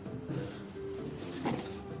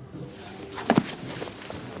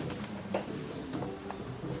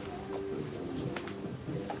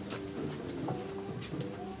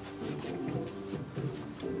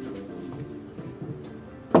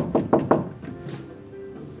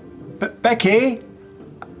 Becky?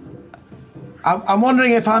 I'm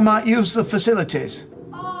wondering if I might use the facilities.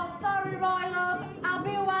 Oh, sorry, Roy, love. I'll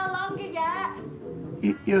be a while longer yet.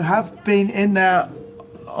 You have been in there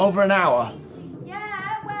over an hour.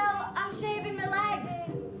 Yeah, well, I'm shaving my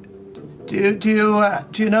legs.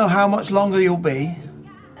 Do you know how much longer you'll be?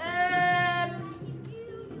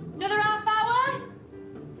 Another half hour?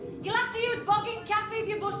 You'll have to use Boggin Cafe if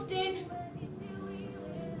you're busting.